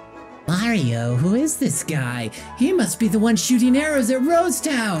 Mario, who is this guy? He must be the one shooting arrows at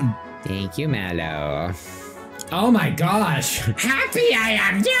Rosetown. Thank you, Mallow. Oh my gosh! Happy I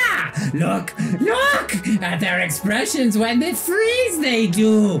am, yeah. Look at their expressions when they freeze, they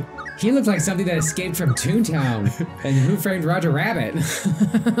do. He looked like something that escaped from Toontown and Who Framed Roger Rabbit.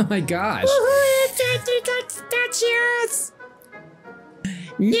 Oh my gosh. That cheers!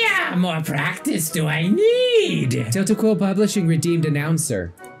 Yeah, more practice do I need? Tilted Quill Publishing redeemed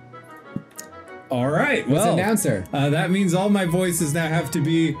announcer. All right, What's well, announcer? that means all my voices now have to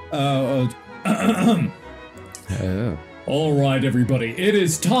be. Oh. All right, everybody, it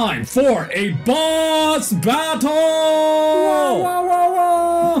is time for a boss battle!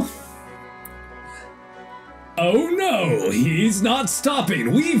 Oh no, he's not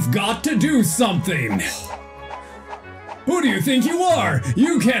stopping. We've got to do something. Who do you think you are?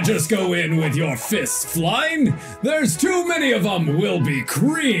 You can't just go in with your fists flying. There's too many of them. We'll be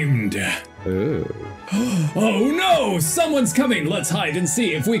creamed. Ooh. Oh no, someone's coming. Let's hide and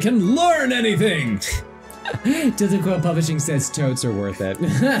see if we can learn anything. Tilted Quill Publishing says totes are worth it.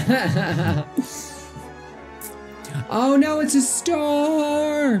 Oh no, it's a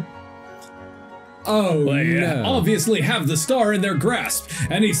star! Oh They no. obviously have the star in their grasp,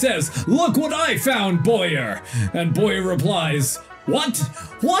 and he says, "Look what I found, Boyer!" And Boyer replies, "What?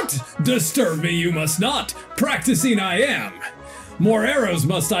 What? Disturb me you must not! Practicing I am! More arrows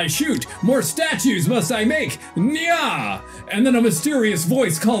must I shoot, more statues must I make, nya!" And then a mysterious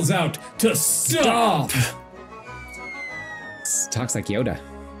voice calls out to stop! Talks like Yoda.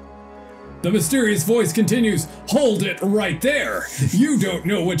 The mysterious voice continues, "Hold it right there! You don't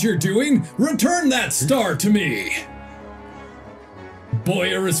know what you're doing! Return that star to me!"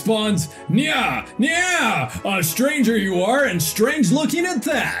 Boyer responds, "Nya, nya! A stranger you are, and strange looking at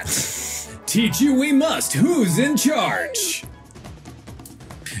that! Teach you we must, who's in charge?"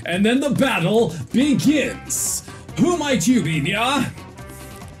 And then the battle begins! Who might you be, nya?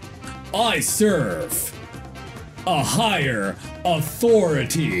 "I serve a higher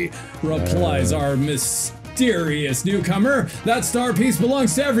authority," replies our mysterious newcomer. "That star piece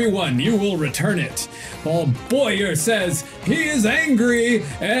belongs to everyone. You will return it." While Boyer says he is angry,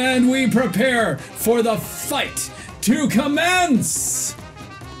 and we prepare for the fight to commence.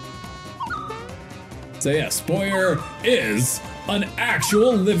 So yes, Boyer is an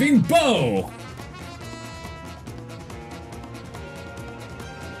actual living bow.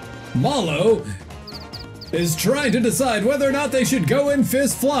 Malo is trying to decide whether or not they should go in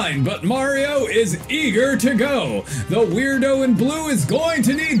fist flying, but Mario is eager to go. The weirdo in blue is going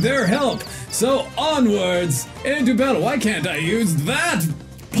to need their help. So onwards into battle. Why can't I use that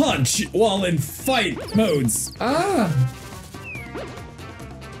punch while in fight modes?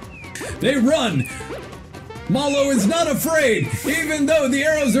 They run. Malo is not afraid, even though the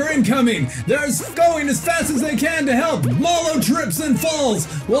arrows are incoming. They're going as fast as they can to help. Malo trips and falls,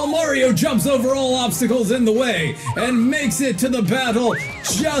 while Mario jumps over all obstacles in the way and makes it to the battle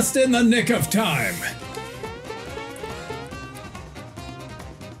just in the nick of time.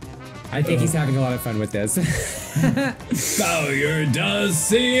 I think he's having a lot of fun with this. Bowyer does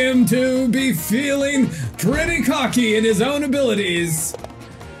seem to be feeling pretty cocky in his own abilities.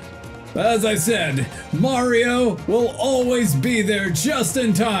 As I said, Mario will always be there just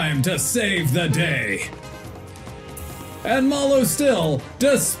in time to save the day. And Malo still,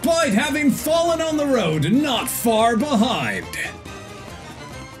 despite having fallen on the road, not far behind.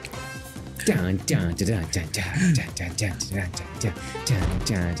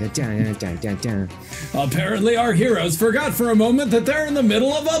 Apparently our heroes forgot for a moment that they're in the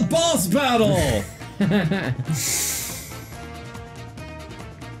middle of a boss battle.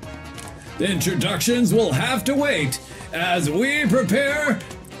 The introductions will have to wait as we prepare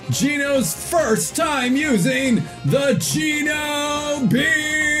Geno's first time using the Geno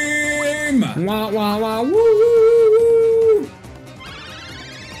Beam! Wah wah wah woo woo woo!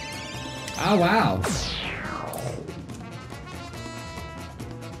 Oh wow.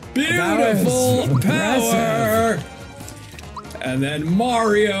 Beautiful power! And then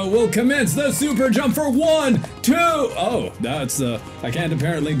Mario will commence the super jump for 1, 2. Oh, that's I can't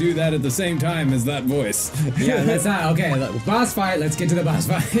apparently do that at the same time as that voice. Yeah, that's not okay. Look, boss fight. Let's get to the boss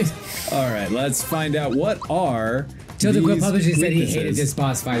fight. All right, let's find out what are. Tilted Quill these Publishing said he weaknesses. hated this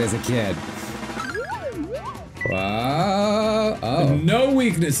boss fight as a kid. Wow. Oh. No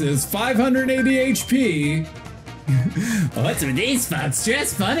weaknesses. 580 HP. What's with these folks?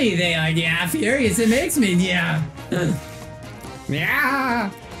 Just funny they are, yeah. Furious it makes me, yeah. Yeah.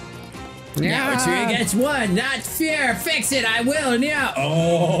 Now tree gets 1, not fear. Fix it, I will, yeah.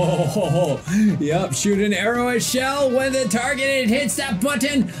 Oh, yep. Shoot an arrow at shell when the target hits that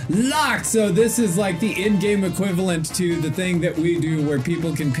button. Lock. So this is like the in-game equivalent to the thing that we do where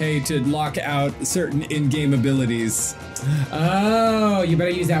people can pay to lock out certain in-game abilities. Oh, you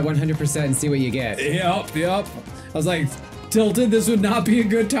better use that 100% and see what you get. Yep. I was like, Tilted, this would not be a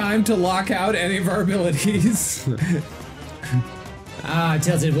good time to lock out any of our abilities. Ah,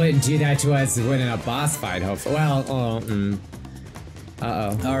 Tilted wouldn't do that to us winning a boss fight, hopefully. Well,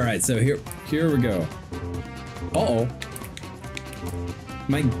 uh-oh. All right, so here we go. Uh-oh.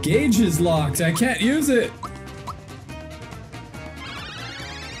 My gauge is locked. I can't use it.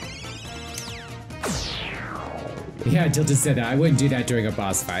 Yeah, Tilted said that. I wouldn't do that during a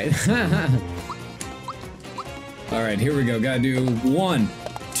boss fight. All right, here we go. Gotta do 1,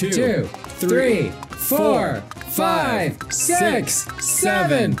 2, 3, 4, 5, 6,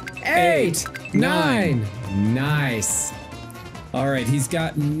 7, 8, 9. Nice. All right, he's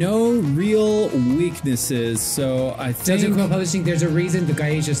got no real weaknesses, so I think... Tilted Quill Publishing, there's a reason the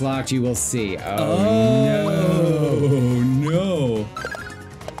gauge is locked, you will see. Oh, no.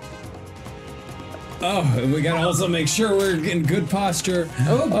 Oh, and we gotta also make sure we're in good posture.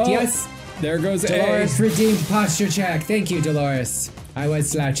 Oh, yes. There goes Dolores redeemed posture check. Thank you, Dolores. I was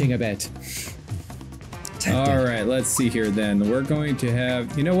slouching a bit. All right, let's see here then. We're going to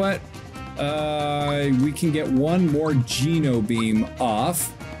have... You know what? We can get one more Geno beam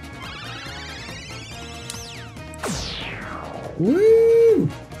off. Woo!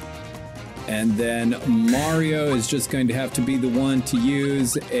 And then Mario is just going to have to be the one to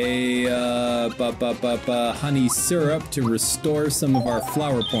use a honey syrup to restore some of our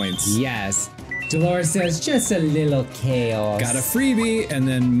flower points. Yes. Dolores says just a little chaos. Got a freebie, and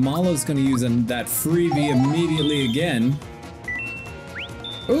then Malo's going to use that freebie immediately again.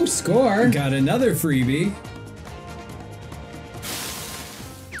 Ooh, score. Got another freebie.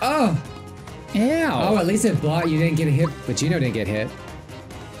 Oh. Ow. Oh, at least it blocked. You didn't get hit, but Geno didn't get hit.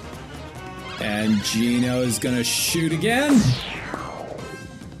 And Geno is gonna shoot again.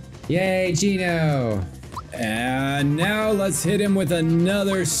 Yay, Geno. And now let's hit him with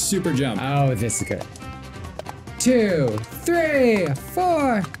another super jump. Oh, this is good. 2, 3,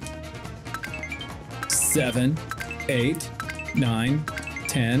 4. 7, 8, 9,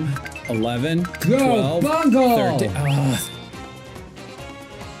 10, 11, Go, 12, Bungle! 13.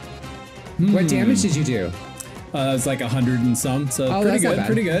 What damage did you do? It's like 100 and some, so Oh, pretty that's not good, bad.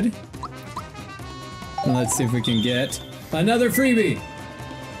 pretty good. And let's see if we can get another freebie.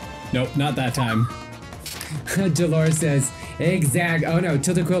 Nope, not that time. Dolores says, oh no,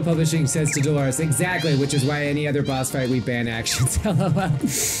 Tilted Quill Publishing says to Dolores, exactly, which is why any other boss fight we ban actions, lol.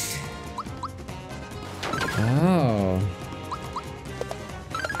 Oh.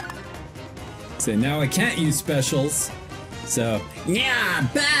 So now I can't use specials. So, Yeah,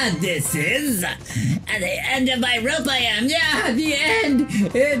 bad this is. At the end of my rope I am. Yeah, the end.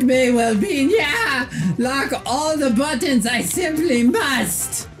 It may well be. Yeah. Lock all the buttons. I simply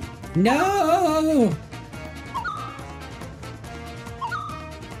must. No!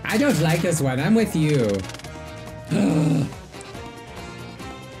 I don't like this one. I'm with you.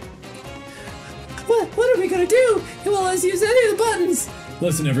 What are we gonna do? He won't let us use any of the buttons.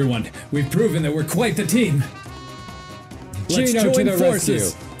 Listen, everyone, we've proven that we're quite the team. Let's Geno to join the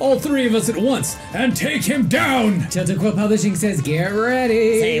forces, rescue. all three of us at once, and take him down! Tilted Quill Publishing says, get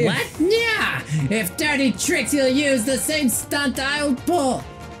ready. Say what? Yeah. If dirty tricks he'll use, the same stunt I'll pull.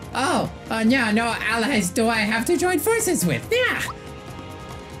 Oh, yeah, no allies do I have to join forces with. Yeah.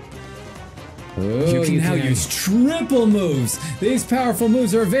 Ooh, you can now use triple moves. These powerful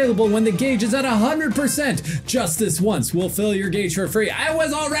moves are available when the gauge is at 100%. Just this once, we'll fill your gauge for free. I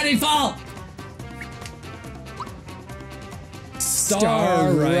was already full.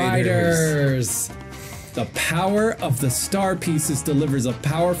 Star Riders. The power of the star pieces delivers a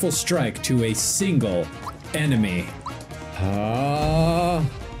powerful strike to a single enemy. Oh.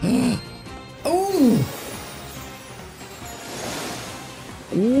 Ooh.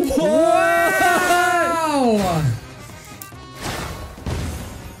 Wow!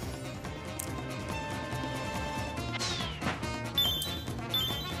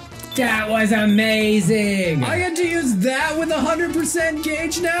 That was amazing! I get to use that with 100%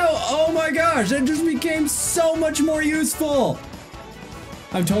 gauge now? Oh my gosh, that just became so much more useful.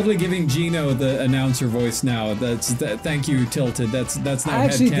 I'm totally giving Geno the announcer voice now. Thank you, Tilted. That's now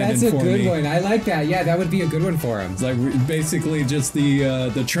Actually, headcanon that's a for good me. one. I like that. Yeah, that would be a good one for him. It's like basically just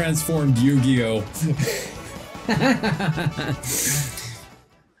the transformed Yu-Gi-Oh.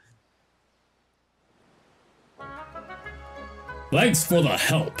 Thanks for the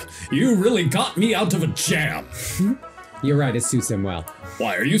help. You really got me out of a jam. You're right, it suits him well.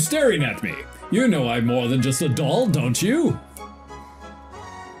 Why are you staring at me? You know I'm more than just a doll, don't you?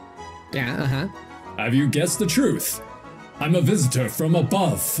 Yeah, uh-huh. Have you guessed the truth? I'm a visitor from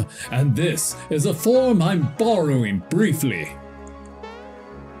above, and this is a form I'm borrowing briefly.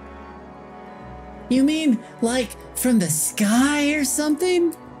 You mean like from the sky or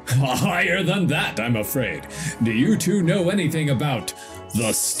something? Higher than that, I'm afraid. Do you two know anything about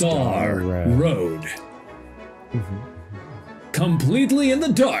the Star Road? Completely in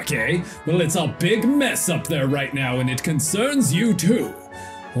the dark, eh? Well, it's a big mess up there right now, and it concerns you too.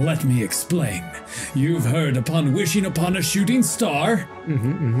 Let me explain. You've heard upon wishing upon a shooting star?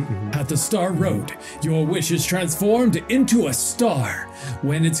 At the Star Road, your wish is transformed into a star.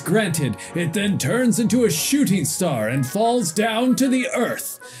 When it's granted, it then turns into a shooting star and falls down to the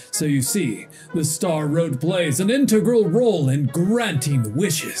earth. So you see, the Star Road plays an integral role in granting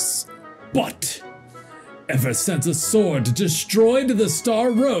wishes. But ever since a sword destroyed the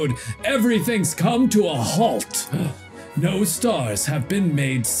Star Road, everything's come to a halt. No stars have been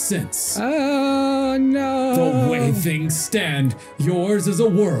made since. Oh, no. The way things stand, yours is a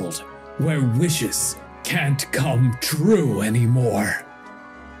world where wishes can't come true anymore.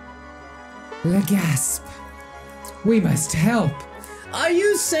 The gasp. We must help. Are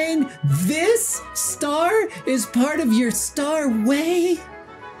you saying this star is part of your Star Way?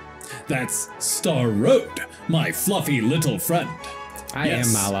 That's Star Road, my fluffy little friend. I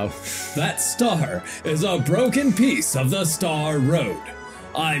am Mallow. That star is a broken piece of the Star Road.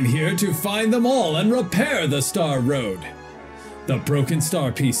 I'm here to find them all and repair the Star Road. The broken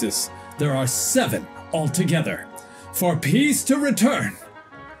star pieces, there are 7 altogether. For peace to return,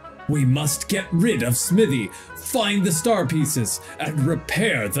 we must get rid of Smithy, find the star pieces, and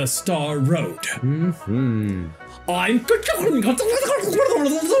repair the Star Road.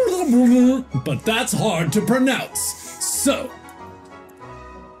 But that's hard to pronounce. So,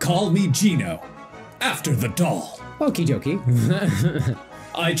 call me Geno, after the doll. Okie dokie.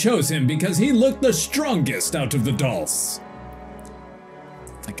 I chose him because he looked the strongest out of the dolls.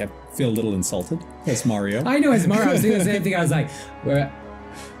 Like, I feel a little insulted as Mario. I know as Mario, I was doing the same thing. I was like,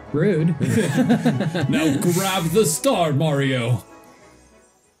 rude. Now grab the star, Mario.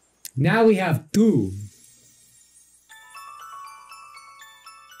 Now we have 2.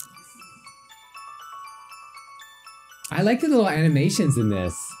 I like the little animations in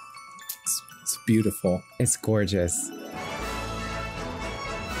this. It's beautiful. It's gorgeous.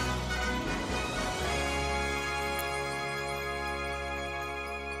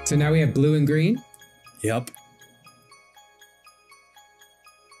 So now we have blue and green? Yep.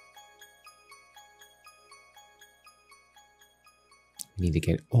 We need to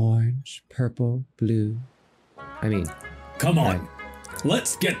get orange, purple, blue. Come on.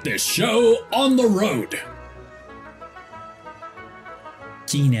 Let's get this show on the road.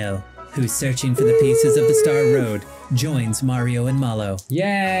 Geno, who's searching for the pieces of the Star Road, joins Mario and Mallow.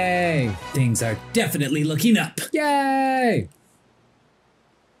 Yay! Things are definitely looking up. Yay!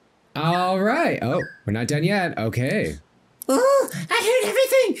 All right. Oh, we're not done yet. Okay. Oh, I heard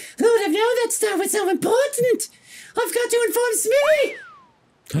everything. Who would have known that star was so important? I've got to inform Smitty.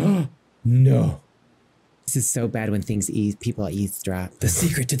 No. This is so bad when people eavesdrop. The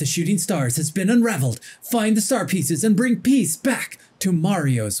secret to the shooting stars has been unraveled. Find the star pieces and bring peace back to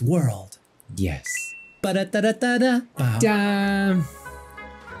Mario's world. Yes. Ba-da-da-da-da-da. Wow. Dun.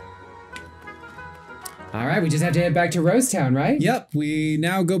 All right, we just have to head back to Rosetown, right? Yep, we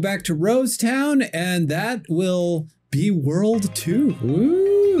now go back to Rosetown, and that will be World 2.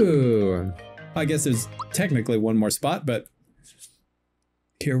 Ooh. I guess there's technically one more spot, but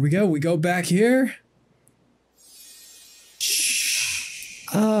here we go. We go back here.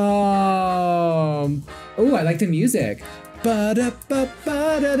 Oh, I like the music.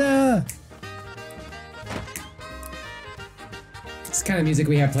 Ba-da-ba-ba-da-da. It's the kind of music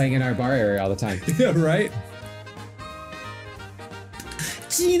we have playing in our bar area all the time. Yeah, right?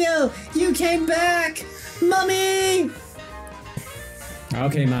 Geno, you came back! Mommy!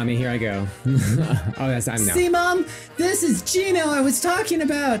 Okay, Mommy, here I go. Oh, I'm now. See, Mom? This is Geno I was talking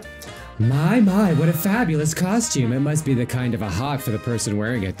about. My, what a fabulous costume. It must be the kind of a hawk for the person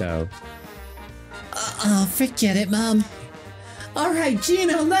wearing it, though. Oh, forget it, Mom. All right,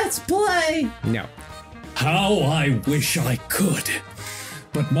 Geno, let's play. No. How I wish I could.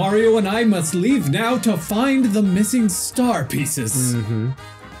 But Mario and I must leave now to find the missing star pieces.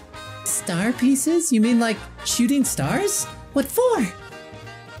 Star pieces? You mean like shooting stars? What for?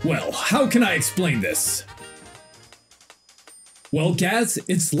 Well, how can I explain this? Well, Gaz,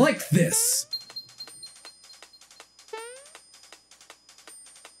 it's like this.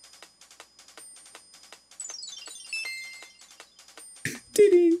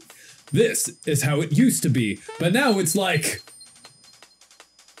 This is how it used to be, but now it's like...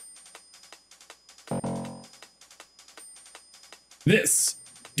 this.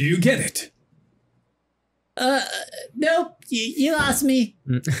 Do you get it? Nope, you lost me.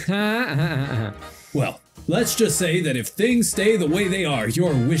 Well, Let's just say that if things stay the way they are,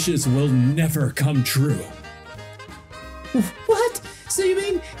 your wishes will never come true. What? So you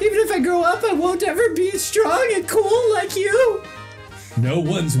mean even if I grow up, I won't ever be strong and cool like you? No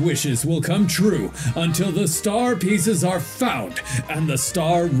one's wishes will come true until the star pieces are found and the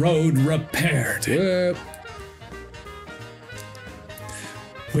star road repaired.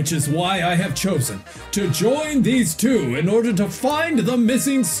 Which is why I have chosen to join these two in order to find the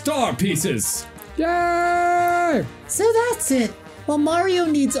missing star pieces. Yay! So that's it. Well, Mario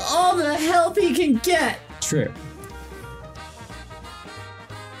needs all the help he can get. True.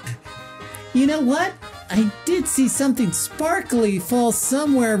 You know what? I did see something sparkly fall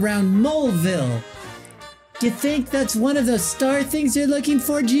somewhere around Moleville. Do you think that's one of those star things you're looking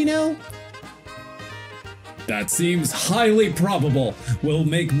for, Geno? That seems highly probable. We'll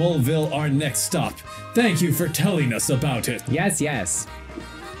make Moleville our next stop. Thank you for telling us about it. Yes, yes.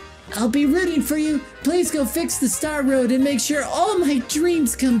 I'll be rooting for you. Please go fix the Star Road and make sure all my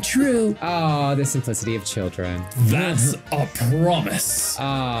dreams come true. Oh, the simplicity of children. That's a promise.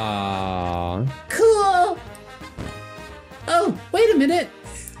 Aww. Cool. Oh, wait a minute.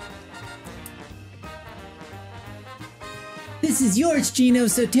 This is yours, Geno,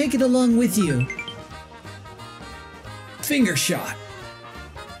 so take it along with you. Finger shot.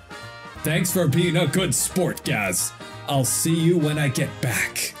 Thanks for being a good sport, Gaz. I'll see you when I get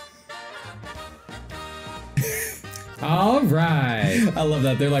back. All right. I love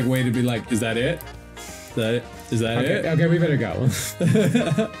that. They're like waiting to be like, is that it? Is that it? Is that it? Okay, we better go.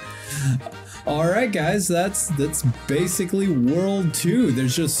 All right, guys, that's basically World 2.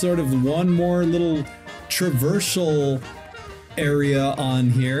 There's just sort of one more little traversal area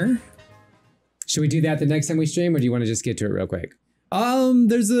on here. Should we do that the next time we stream, or do you want to just get to it real quick?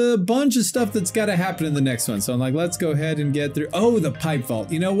 There's a bunch of stuff that's got to happen in the next one. So I'm like, let's go ahead and get through. Oh, the pipe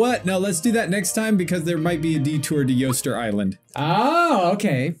vault. You know what? No, let's do that next time because there might be a detour to Yoster Island. Oh,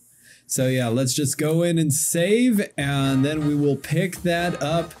 okay. So yeah, let's just go in and save, and then we will pick that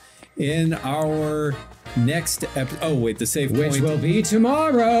up in our next episode. Oh wait, the save point. Which will be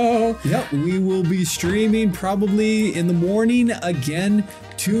tomorrow. Yep, we will be streaming probably in the morning again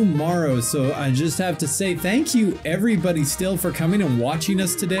tomorrow. So I just have to say thank you everybody still for coming and watching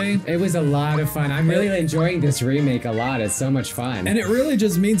us today. It was a lot of fun. I'm really enjoying this remake a lot. It's so much fun. And it really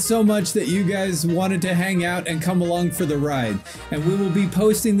just means so much that you guys wanted to hang out and come along for the ride. And we will be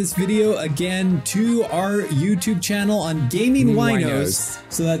posting this video again to our YouTube channel on Gaming Wineos.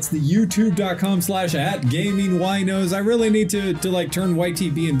 So that's the youtube.com/@GamingWineos. I really need to like turn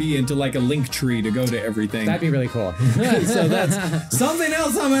YTB&B into like a link tree to go to everything. That'd be really cool. So that's something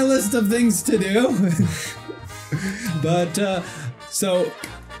else on my list of things to do. But so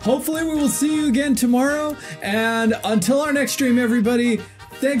hopefully we will see you again tomorrow, and until our next stream, everybody,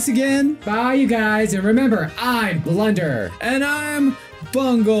 thanks again. Bye, you guys, and remember, I'm Blunder. And I'm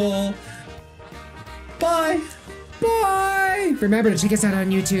Bungle. Bye. Bye. Remember to check us out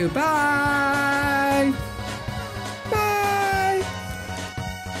on YouTube. Bye.